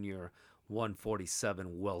Ortiz Jr.,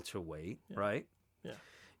 147 welterweight, right? Yeah.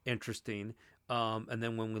 Interesting. And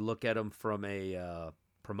then when we look at him from a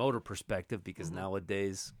promoter perspective, because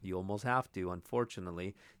nowadays you almost have to,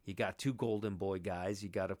 unfortunately, you got two Golden Boy guys. You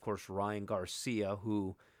got, of course, Ryan Garcia,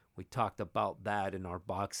 who we talked about that in our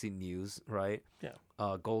boxing news, right?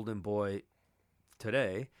 Yeah. Golden Boy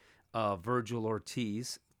today. Virgil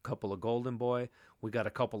Ortiz, couple of Golden Boy. We got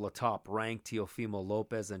a couple of top-ranked, Teofimo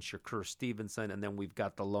Lopez and Shakur Stevenson, and then we've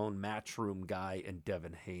got the lone matchroom guy in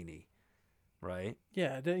Devin Haney, right?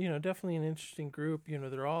 Yeah, definitely an interesting group.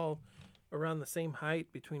 They're all around the same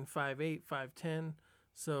height, between 5'8", 5'10".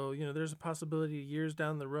 So, there's a possibility years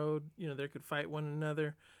down the road, they could fight one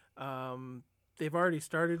another. They've already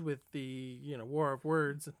started with the, war of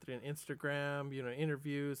words through Instagram,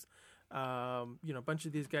 interviews. A bunch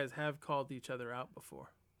of these guys have called each other out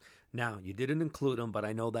before. Now, you didn't include him, but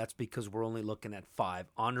I know that's because we're only looking at 5.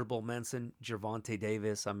 Honorable mention, Gervonta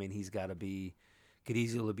Davis. I mean, could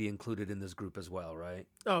easily be included in this group as well, right?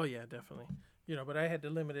 Oh, yeah, definitely. But I had to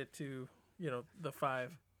limit it to, the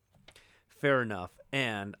 5. Fair enough.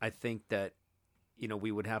 And I think that,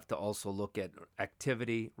 we would have to also look at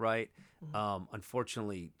activity, right? Mm-hmm.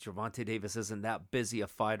 Unfortunately, Gervonta Davis isn't that busy a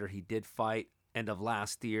fighter. He did fight end of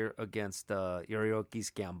last year against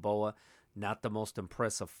Yuriorkis Gamboa. Not the most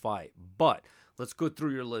impressive fight. But let's go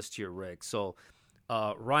through your list here, Rick. So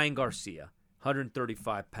Ryan Garcia,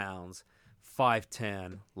 135 pounds,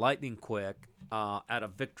 5'10", lightning quick, out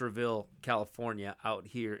of Victorville, California, out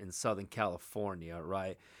here in Southern California,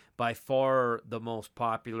 right? By far the most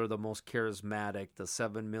popular, the most charismatic, the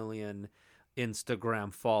 7 million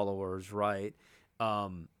Instagram followers, right?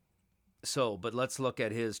 But let's look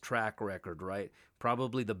at his track record, right?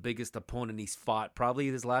 Probably the biggest opponent he's fought. Probably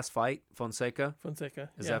his last fight, Fonseca.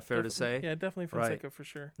 Is that fair to say? Yeah, definitely Fonseca for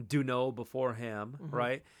sure. Duno before him,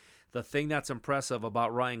 right? The thing that's impressive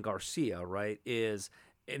about Ryan Garcia, right, is,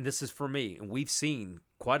 and this is for me, and we've seen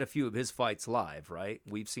quite a few of his fights live, right?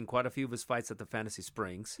 We've seen quite a few of his fights at the Fantasy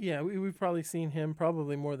Springs. Yeah, we've probably seen him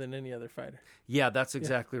probably more than any other fighter. Yeah, that's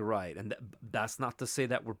exactly right. And that's not to say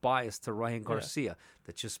that we're biased to Ryan Garcia. Yeah.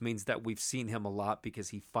 That just means that we've seen him a lot because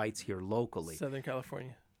he fights here locally. Southern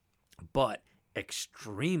California. But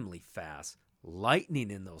extremely fast,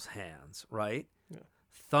 lightning in those hands, right? Yeah.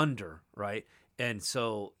 Thunder, right? And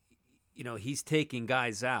so, he's taking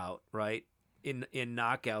guys out, right? In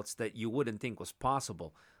knockouts that you wouldn't think was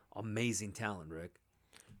possible. Amazing talent, Rick.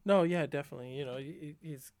 No, yeah, definitely.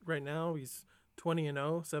 He's right now he's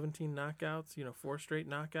 20-0, 17 knockouts. 4 straight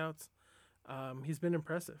knockouts. He's been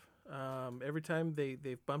impressive. Every time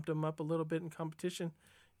they've bumped him up a little bit in competition,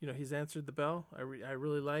 he's answered the bell. I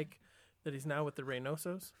really like that he's now with the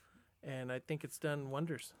Reynosos, and I think it's done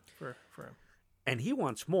wonders for him. And he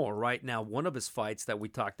wants more right now. One of his fights that we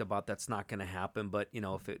talked about, that's not going to happen. But,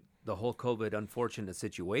 if the whole COVID unfortunate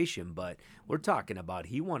situation, but we're talking about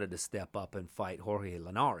he wanted to step up and fight Jorge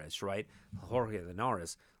Linares, right? Jorge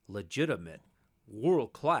Linares, legitimate,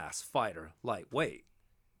 world-class fighter, lightweight.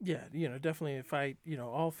 Yeah, definitely a fight,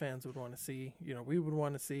 all fans would want to see. We would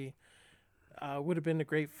want to see. Would have been a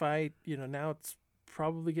great fight. Now it's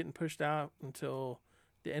probably getting pushed out until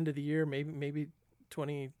the end of the year, maybe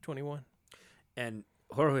 2021. And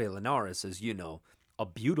Jorge Linares is, a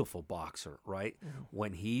beautiful boxer, right? Mm-hmm.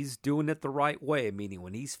 When he's doing it the right way, meaning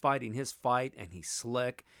when he's fighting his fight and he's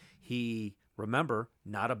slick, remember,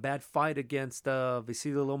 not a bad fight against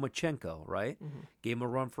Vasily Lomachenko, right? Mm-hmm. Gave him a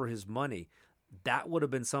run for his money. That would have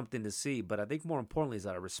been something to see, but I think more importantly is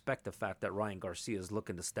that I respect the fact that Ryan Garcia is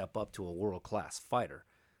looking to step up to a world-class fighter.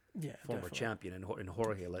 Yeah, former definitely. champion in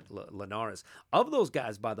Jorge Linares. Of those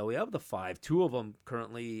guys, by the way, of the 5, 2 of them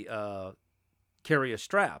currently carry a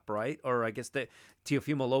strap, right? Or I guess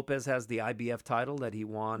Teofimo Lopez has the IBF title that he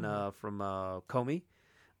won from Comey.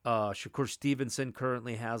 Shakur Stevenson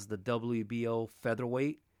currently has the WBO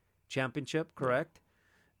featherweight championship, correct?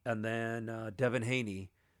 Yeah. And then Devin Haney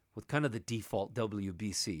with kind of the default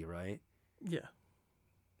WBC, right? Yeah.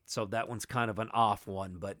 So that one's kind of an off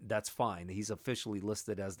one, but that's fine. He's officially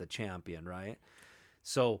listed as the champion, right?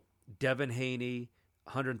 So Devin Haney,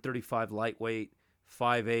 135 lightweight,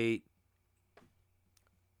 5'8".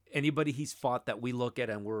 Anybody he's fought that we look at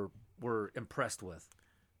and we're impressed with?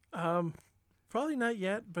 Probably not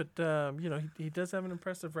yet, but he does have an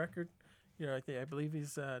impressive record. I believe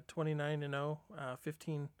he's 29-0,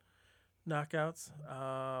 15 knockouts.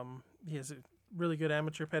 He has a really good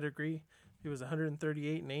amateur pedigree. He was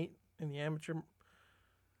 138-8 in the amateur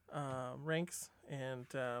ranks, and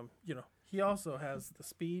he also has the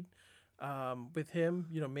speed. With him,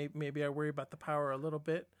 you know, maybe I worry about the power a little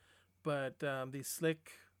bit, but these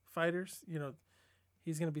slick fighters, you know,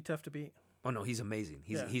 he's going to be tough to beat. Oh no, he's amazing.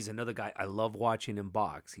 He's another guy. I love watching him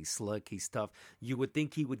box. He's slick. He's tough. You would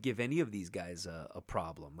think he would give any of these guys a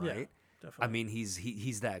problem, right? Yeah, definitely. I mean,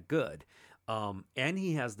 he's that good. And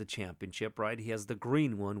he has the championship, right? He has the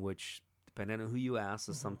green one, which, depending on who you ask,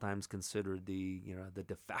 is sometimes considered the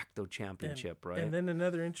de facto championship, right? And then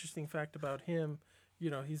another interesting fact about him, you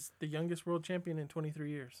know, he's the youngest world champion in 23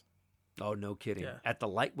 years. Oh, no kidding. Yeah. At the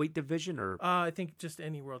lightweight division, or I think just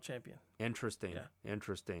any world champion. Interesting. Yeah.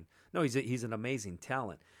 Interesting. No, he's an amazing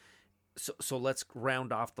talent. So let's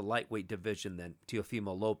round off the lightweight division then.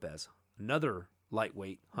 Teofimo Lopez, another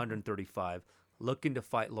lightweight, 135, looking to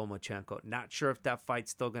fight Lomachenko. Not sure if that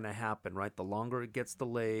fight's still going to happen, right? The longer it gets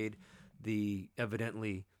delayed,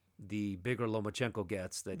 evidently the bigger Lomachenko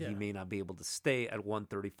gets, that he may not be able to stay at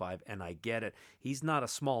 135, and I get it. He's not a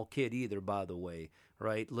small kid either, by the way,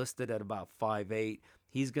 right? Listed at about 5'8".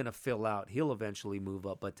 He's going to fill out. He'll eventually move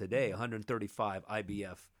up, but today, 135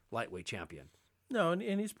 IBF lightweight champion. No, and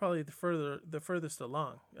he's probably the furthest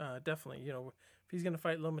along. Definitely, you know, if he's going to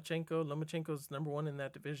fight Lomachenko's number one in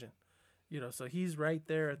that division. You know, so he's right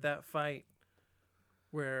there at that fight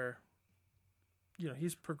where, you know,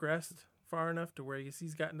 he's progressed far enough to where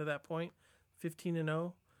he's gotten to that point,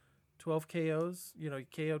 15-0, 12 KOs. You know, he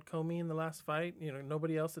KO'd Comey in the last fight. You know,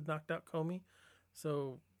 nobody else had knocked out Comey.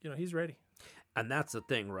 So, you know, he's ready. And that's the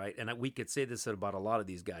thing, right? And we could say this about a lot of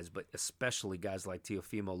these guys, but especially guys like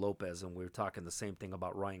Teofimo Lopez, and we were talking the same thing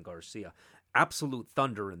about Ryan Garcia. Absolute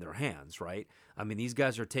thunder in their hands, right? I mean, these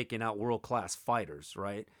guys are taking out world-class fighters,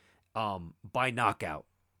 right? By knockout.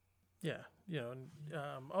 Yeah, you know, and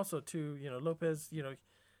also too, you know, Lopez, you know,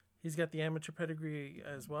 he's got the amateur pedigree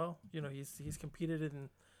as well. You know, he's competed in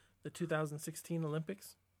the 2016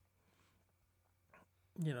 Olympics.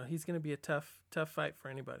 You know, he's going to be a tough fight for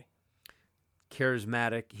anybody.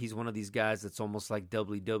 Charismatic. He's one of these guys that's almost like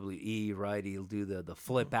WWE, right? He'll do the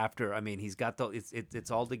flip after. I mean, he's got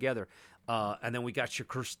it's all together. And then we got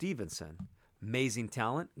Shakur Stevenson. Amazing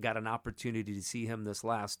talent. Got an opportunity to see him this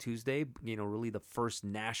last Tuesday. You know, really the first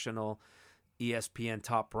national ESPN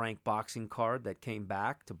top-ranked boxing card that came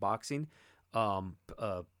back to boxing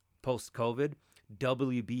post-COVID.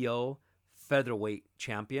 WBO featherweight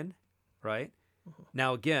champion, right? Mm-hmm.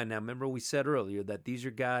 Now, remember we said earlier that these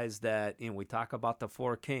are guys that, you know, we talk about the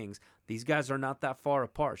four kings. These guys are not that far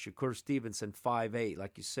apart. Shakur Stevenson, 5'8",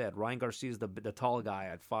 like you said. Ryan Garcia is the tall guy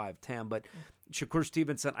at 5'10", but Shakur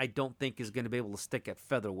Stevenson, I don't think is going to be able to stick at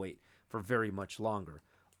featherweight for very much longer.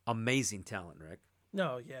 Amazing talent, Rick.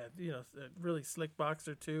 No, yeah, you know, a really slick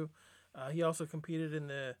boxer too. He also competed in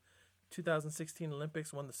the 2016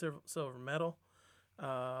 Olympics, won the silver medal. You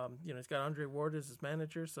know, he's got Andre Ward as his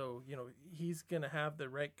manager, so, you know, he's going to have the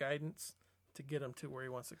right guidance to get him to where he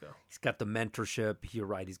wants to go. He's got the mentorship. You're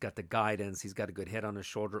right. He's got the guidance. He's got a good head on his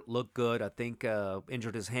shoulder. Looked good. I think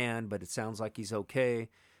injured his hand, but it sounds like he's okay,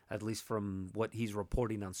 at least from what he's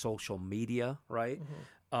reporting on social media, right?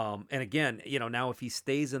 Mm-hmm. And again, you know, now if he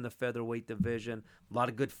stays in the featherweight division, a lot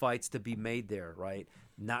of good fights to be made there, right?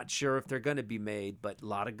 Not sure if they're going to be made, but a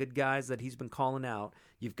lot of good guys that he's been calling out.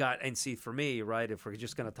 You've got, and see, for me, right, if we're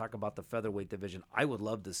just going to talk about the featherweight division, I would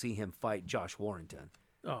love to see him fight Josh Warrington.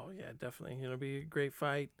 Oh, yeah, definitely. You know, it'd be a great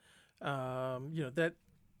fight. You know, that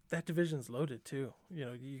division's loaded, too. You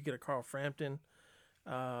know, you get a Carl Frampton,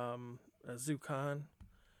 a Zhu Khan.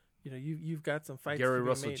 You know, you've got some fights. Gary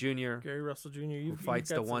Russell Jr. Gary Russell Jr. Who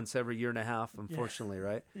fights once every year and a half, unfortunately,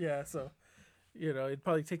 right? Yeah, so, you know, it'd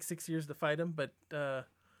probably take 6 years to fight him, but,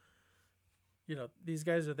 you know, these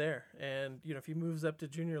guys are there. And, you know, if he moves up to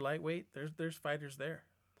junior lightweight, there's fighters there.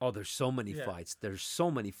 Oh, there's so many fights. There's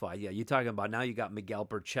so many fights. Yeah, you're talking about now you got Miguel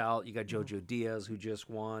Berchelt, you got Jojo Diaz, who just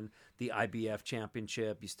won the IBF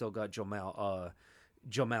championship. You still got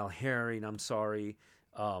Jamel Herring, I'm sorry.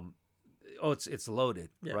 It's loaded,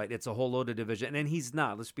 right? It's a whole loaded division. And he's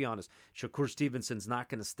not, let's be honest, Shakur Stevenson's not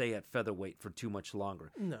going to stay at featherweight for too much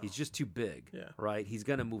longer. No. He's just too big, right? He's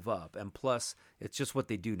going to move up. And plus, it's just what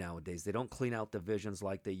they do nowadays. They don't clean out divisions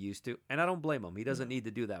like they used to. And I don't blame him. He doesn't need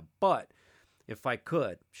to do that. But if I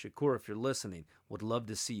could, Shakur, if you're listening, would love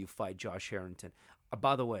to see you fight Josh Harrington.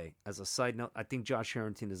 By the way, as a side note, I think Josh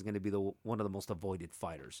Harrington is going to be one of the most avoided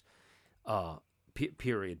fighters,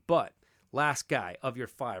 period. But last guy of your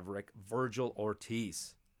five, Rick, Vergil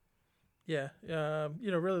Ortiz. Yeah,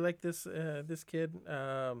 you know, really like this kid.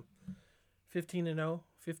 15-0,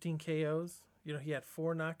 15 KOs. You know, he had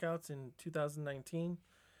 4 knockouts in 2019.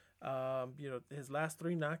 You know, his last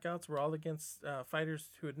 3 knockouts were all against fighters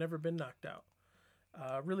who had never been knocked out.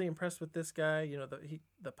 Really impressed with this guy. You know,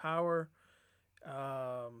 the power.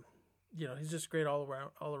 he's just a great all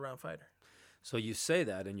around fighter. So you say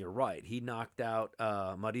that, and you're right. He knocked out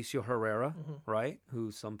Mauricio Herrera, right?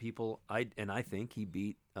 Who some people I think he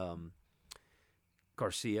beat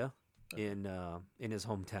Garcia in his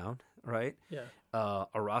hometown, right? Yeah.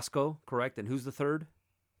 Orozco, correct? And who's the third?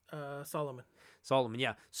 Solomon,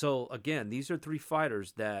 yeah. So again, these are three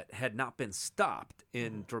fighters that had not been stopped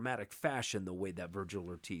in dramatic fashion the way that Vergil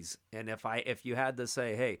Ortiz. And if you had to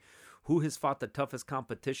say, hey, who has fought the toughest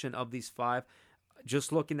competition of these five?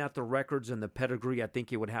 Just looking at the records and the pedigree, I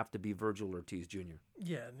think it would have to be Vergil Ortiz Jr.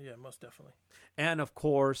 Yeah, most definitely. And of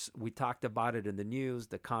course, we talked about it in the news,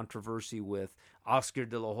 the controversy with Oscar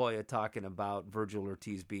De La Hoya talking about Vergil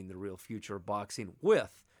Ortiz being the real future of boxing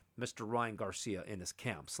with Mr. Ryan Garcia in his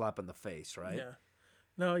camp, slap in the face, right? Yeah.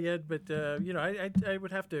 No, yeah, but I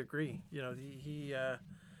would have to agree. He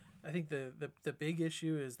I think the big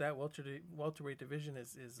issue is that welterweight division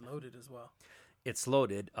is loaded as well. It's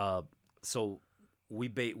loaded. So we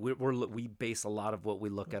base a lot of what we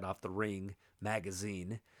look at off the Ring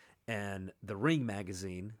magazine, and the Ring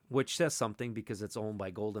magazine, which says something because it's owned by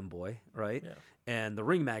Golden Boy, right? Yeah. And the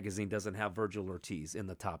Ring magazine doesn't have Vergil Ortiz in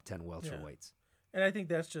the top 10 welterweights. Yeah. And I think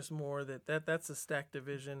that's just more that's a stacked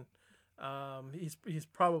division. He's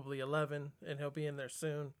probably 11, and he'll be in there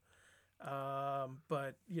soon.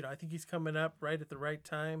 But I think he's coming up right at the right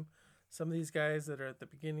time. Some of these guys that are at the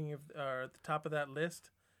beginning are at the top of that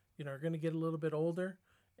list, are going to get a little bit older,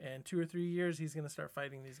 and 2 or 3 years he's going to start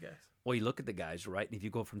fighting these guys. Well, you look at the guys, right? And if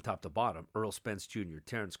you go from top to bottom, Earl Spence Jr.,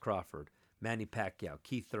 Terrence Crawford, Manny Pacquiao,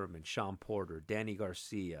 Keith Thurman, Sean Porter, Danny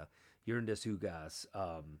Garcia, Yerndis Ugas,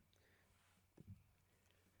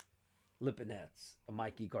 Lipinets,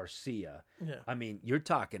 Mikey Garcia. Yeah. I mean, you're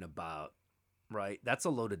talking about, right? That's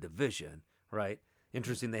a loaded division, right?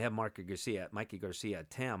 Interesting, they have Mikey Garcia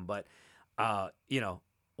at 10, but,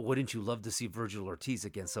 wouldn't you love to see Vergil Ortiz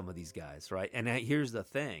against some of these guys, right? And here's the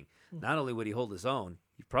thing. Not only would he hold his own,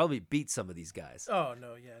 he'd probably beat some of these guys. Oh,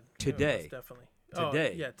 no, yeah. Today. No, definitely.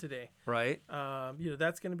 Today. Oh, yeah, today. Right?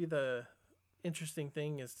 That's going to be the interesting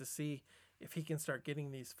thing, is to see if he can start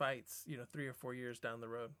getting these fights, 3 or 4 years down the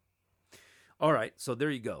road. All right, so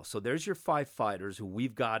there you go. So there's your 5 fighters who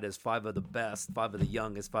we've got as 5 of the best, 5 of the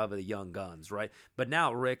youngest, 5 of the young guns, right? But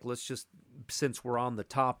now, Rick, let's just, since we're on the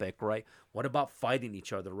topic, right, what about fighting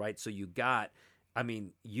each other, right? So you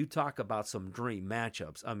talk about some dream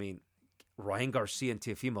matchups. I mean, Ryan Garcia and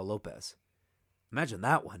Teofimo Lopez. Imagine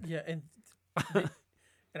that one. Yeah, and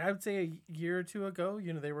I would say a year or two ago,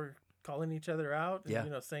 they were calling each other out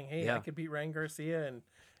and, saying, hey, I could beat Ryan Garcia and,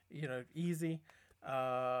 easy.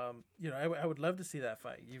 I would love to see that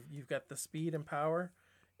fight. You've got the speed and power,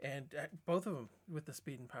 and both of them with the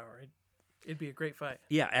speed and power. It'd be a great fight.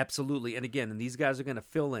 Yeah, absolutely. And again, these guys are going to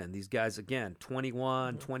fill in. These guys, again,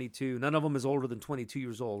 21, 22. None of them is older than 22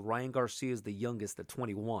 years old. Ryan Garcia is the youngest at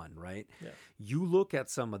 21, right? Yeah. You look at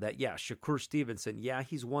some of that. Yeah, Shakur Stevenson. Yeah,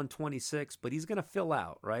 he's 126, but he's going to fill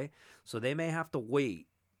out, right? So they may have to wait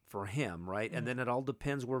for him, right? And then it all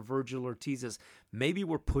depends where Vergil Ortiz is. Maybe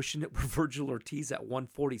we're pushing it with Vergil Ortiz at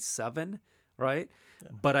 147, right? Yeah.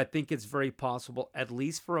 But I think it's very possible, at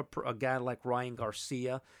least for a guy like Ryan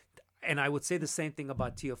Garcia. And I would say the same thing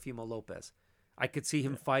about Teofimo Lopez. I could see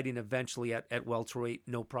him fighting eventually at welterweight,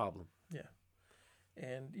 no problem. Yeah.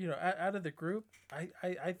 And, out of the group,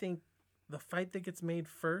 I think the fight that gets made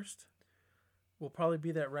first will probably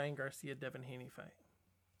be that Ryan Garcia-Devin Haney fight.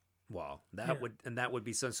 Wow, that would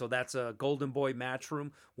be so that's a Golden Boy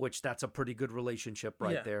Matchroom, which that's a pretty good relationship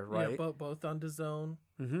there, right? Yeah, both on DAZN.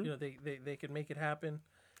 Mm-hmm. They could make it happen.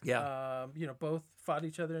 Yeah. Both fought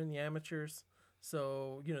each other in the amateurs,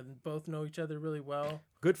 so both know each other really well.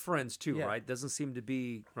 Good friends too, right? Doesn't seem to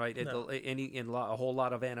be right a whole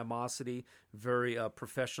lot of animosity. Very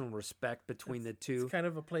professional respect between the two. It's kind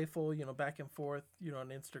of a playful, back and forth, on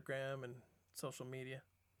Instagram and social media.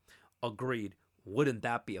 Agreed. Wouldn't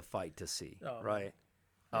that be a fight to see, right?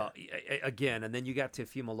 Yeah. Again, and then you got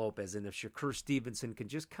Teofimo Lopez, and if Shakur Stevenson can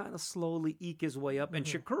just kind of slowly eke his way up, and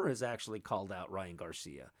Shakur has actually called out Ryan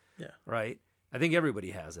Garcia, right? I think everybody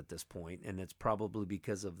has at this point, and it's probably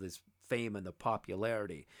because of this fame and the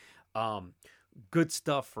popularity. Good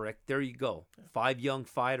stuff, Rick. There you go. 5 young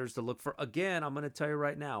fighters to look for. Again, I'm going to tell you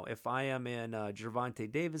right now, if I am in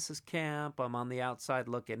Gervonta Davis's camp, I'm on the outside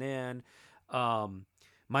looking in.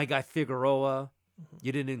 My guy Figueroa,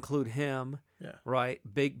 you didn't include him, right?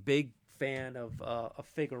 Big fan of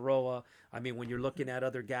Figueroa. I mean, when you're looking at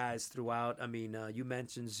other guys throughout, I mean, you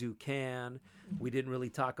mentioned Zhu Can. We didn't really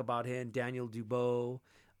talk about him. Daniel Dubois,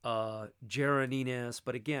 Jaron Ennis.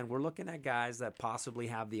 But again, we're looking at guys that possibly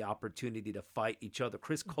have the opportunity to fight each other.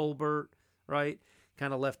 Chris Colbert, right?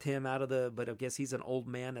 kind of left him out of but I guess he's an old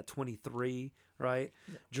man at 23, right?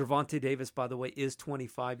 Yeah. Gervonta Davis, by the way, is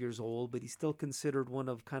 25 years old, but he's still considered one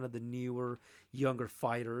of kind of the newer, younger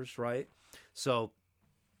fighters, right? So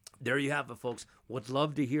there you have it, folks. Would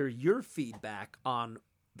love to hear your feedback on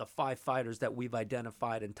the 5 fighters that we've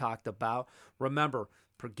identified and talked about. Remember,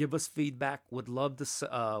 give us feedback. Would love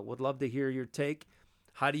to hear your take.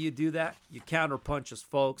 How do you do that? You counterpunch us,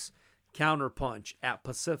 folks. Counterpunch at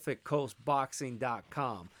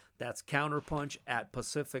PacificCoastBoxing.com. That's counterpunch at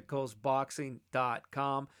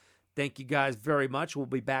PacificCoastBoxing.com. Thank you guys very much. We'll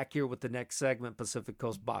be back here with the next segment, Pacific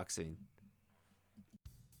Coast Boxing.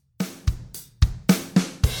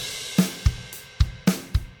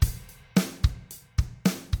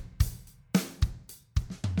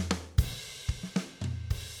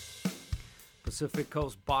 Pacific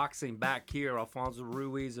Coast Boxing back here. Alfonso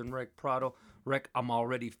Ruiz and Rick Prado. Rick, I'm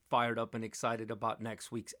already fired up and excited about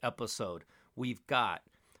next week's episode. We've got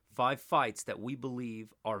 5 fights that we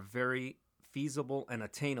believe are very feasible and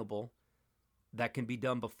attainable that can be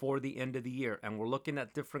done before the end of the year. And we're looking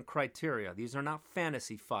at different criteria. These are not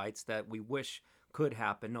fantasy fights that we wish could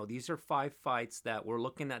happen. No, these are 5 fights that we're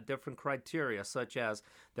looking at different criteria, such as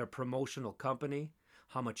their promotional company,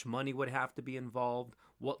 how much money would have to be involved,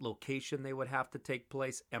 what location they would have to take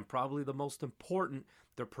place, and probably the most important,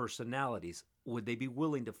 their personalities. Would they be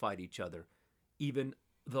willing to fight each other? Even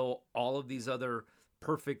though all of these other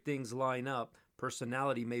perfect things line up,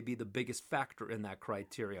 personality may be the biggest factor in that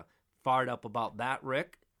criteria. Fired up about that,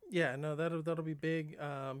 Rick? Yeah, no, that'll be big.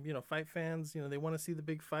 Fight fans, they want to see the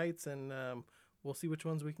big fights, and we'll see which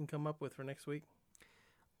ones we can come up with for next week.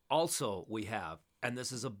 Also, we have, and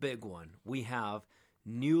this is a big one, we have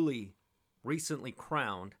recently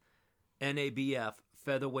crowned NABF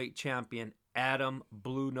featherweight champion Adam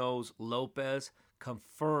Blue Nose Lopez,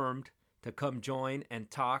 confirmed to come join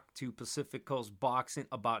and talk to Pacific Coast Boxing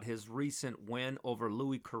about his recent win over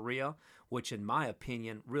Louis Correa, which in my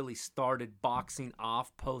opinion really started boxing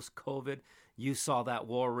off post-COVID. You saw that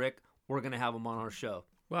war, Rick. We're going to have him on our show.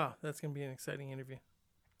 Wow, that's going to be an exciting interview.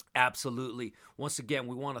 Absolutely. Once again,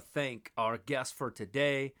 we want to thank our guest for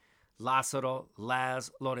today, Lázaro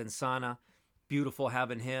Laz Lorenzana. Beautiful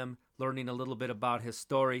having him, learning a little bit about his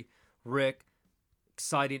story. Rick,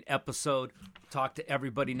 exciting episode. Talk to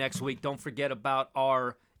everybody next week. Don't forget about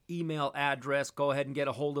our email address. Go ahead and get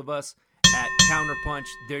a hold of us at Counterpunch.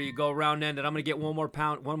 There you go, round end. And I'm going to get one more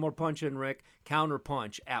punch in, Rick.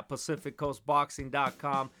 Counterpunch at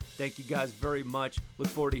PacificCoastBoxing.com. Thank you guys very much. Look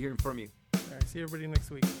forward to hearing from you. All right, see everybody next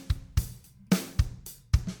week.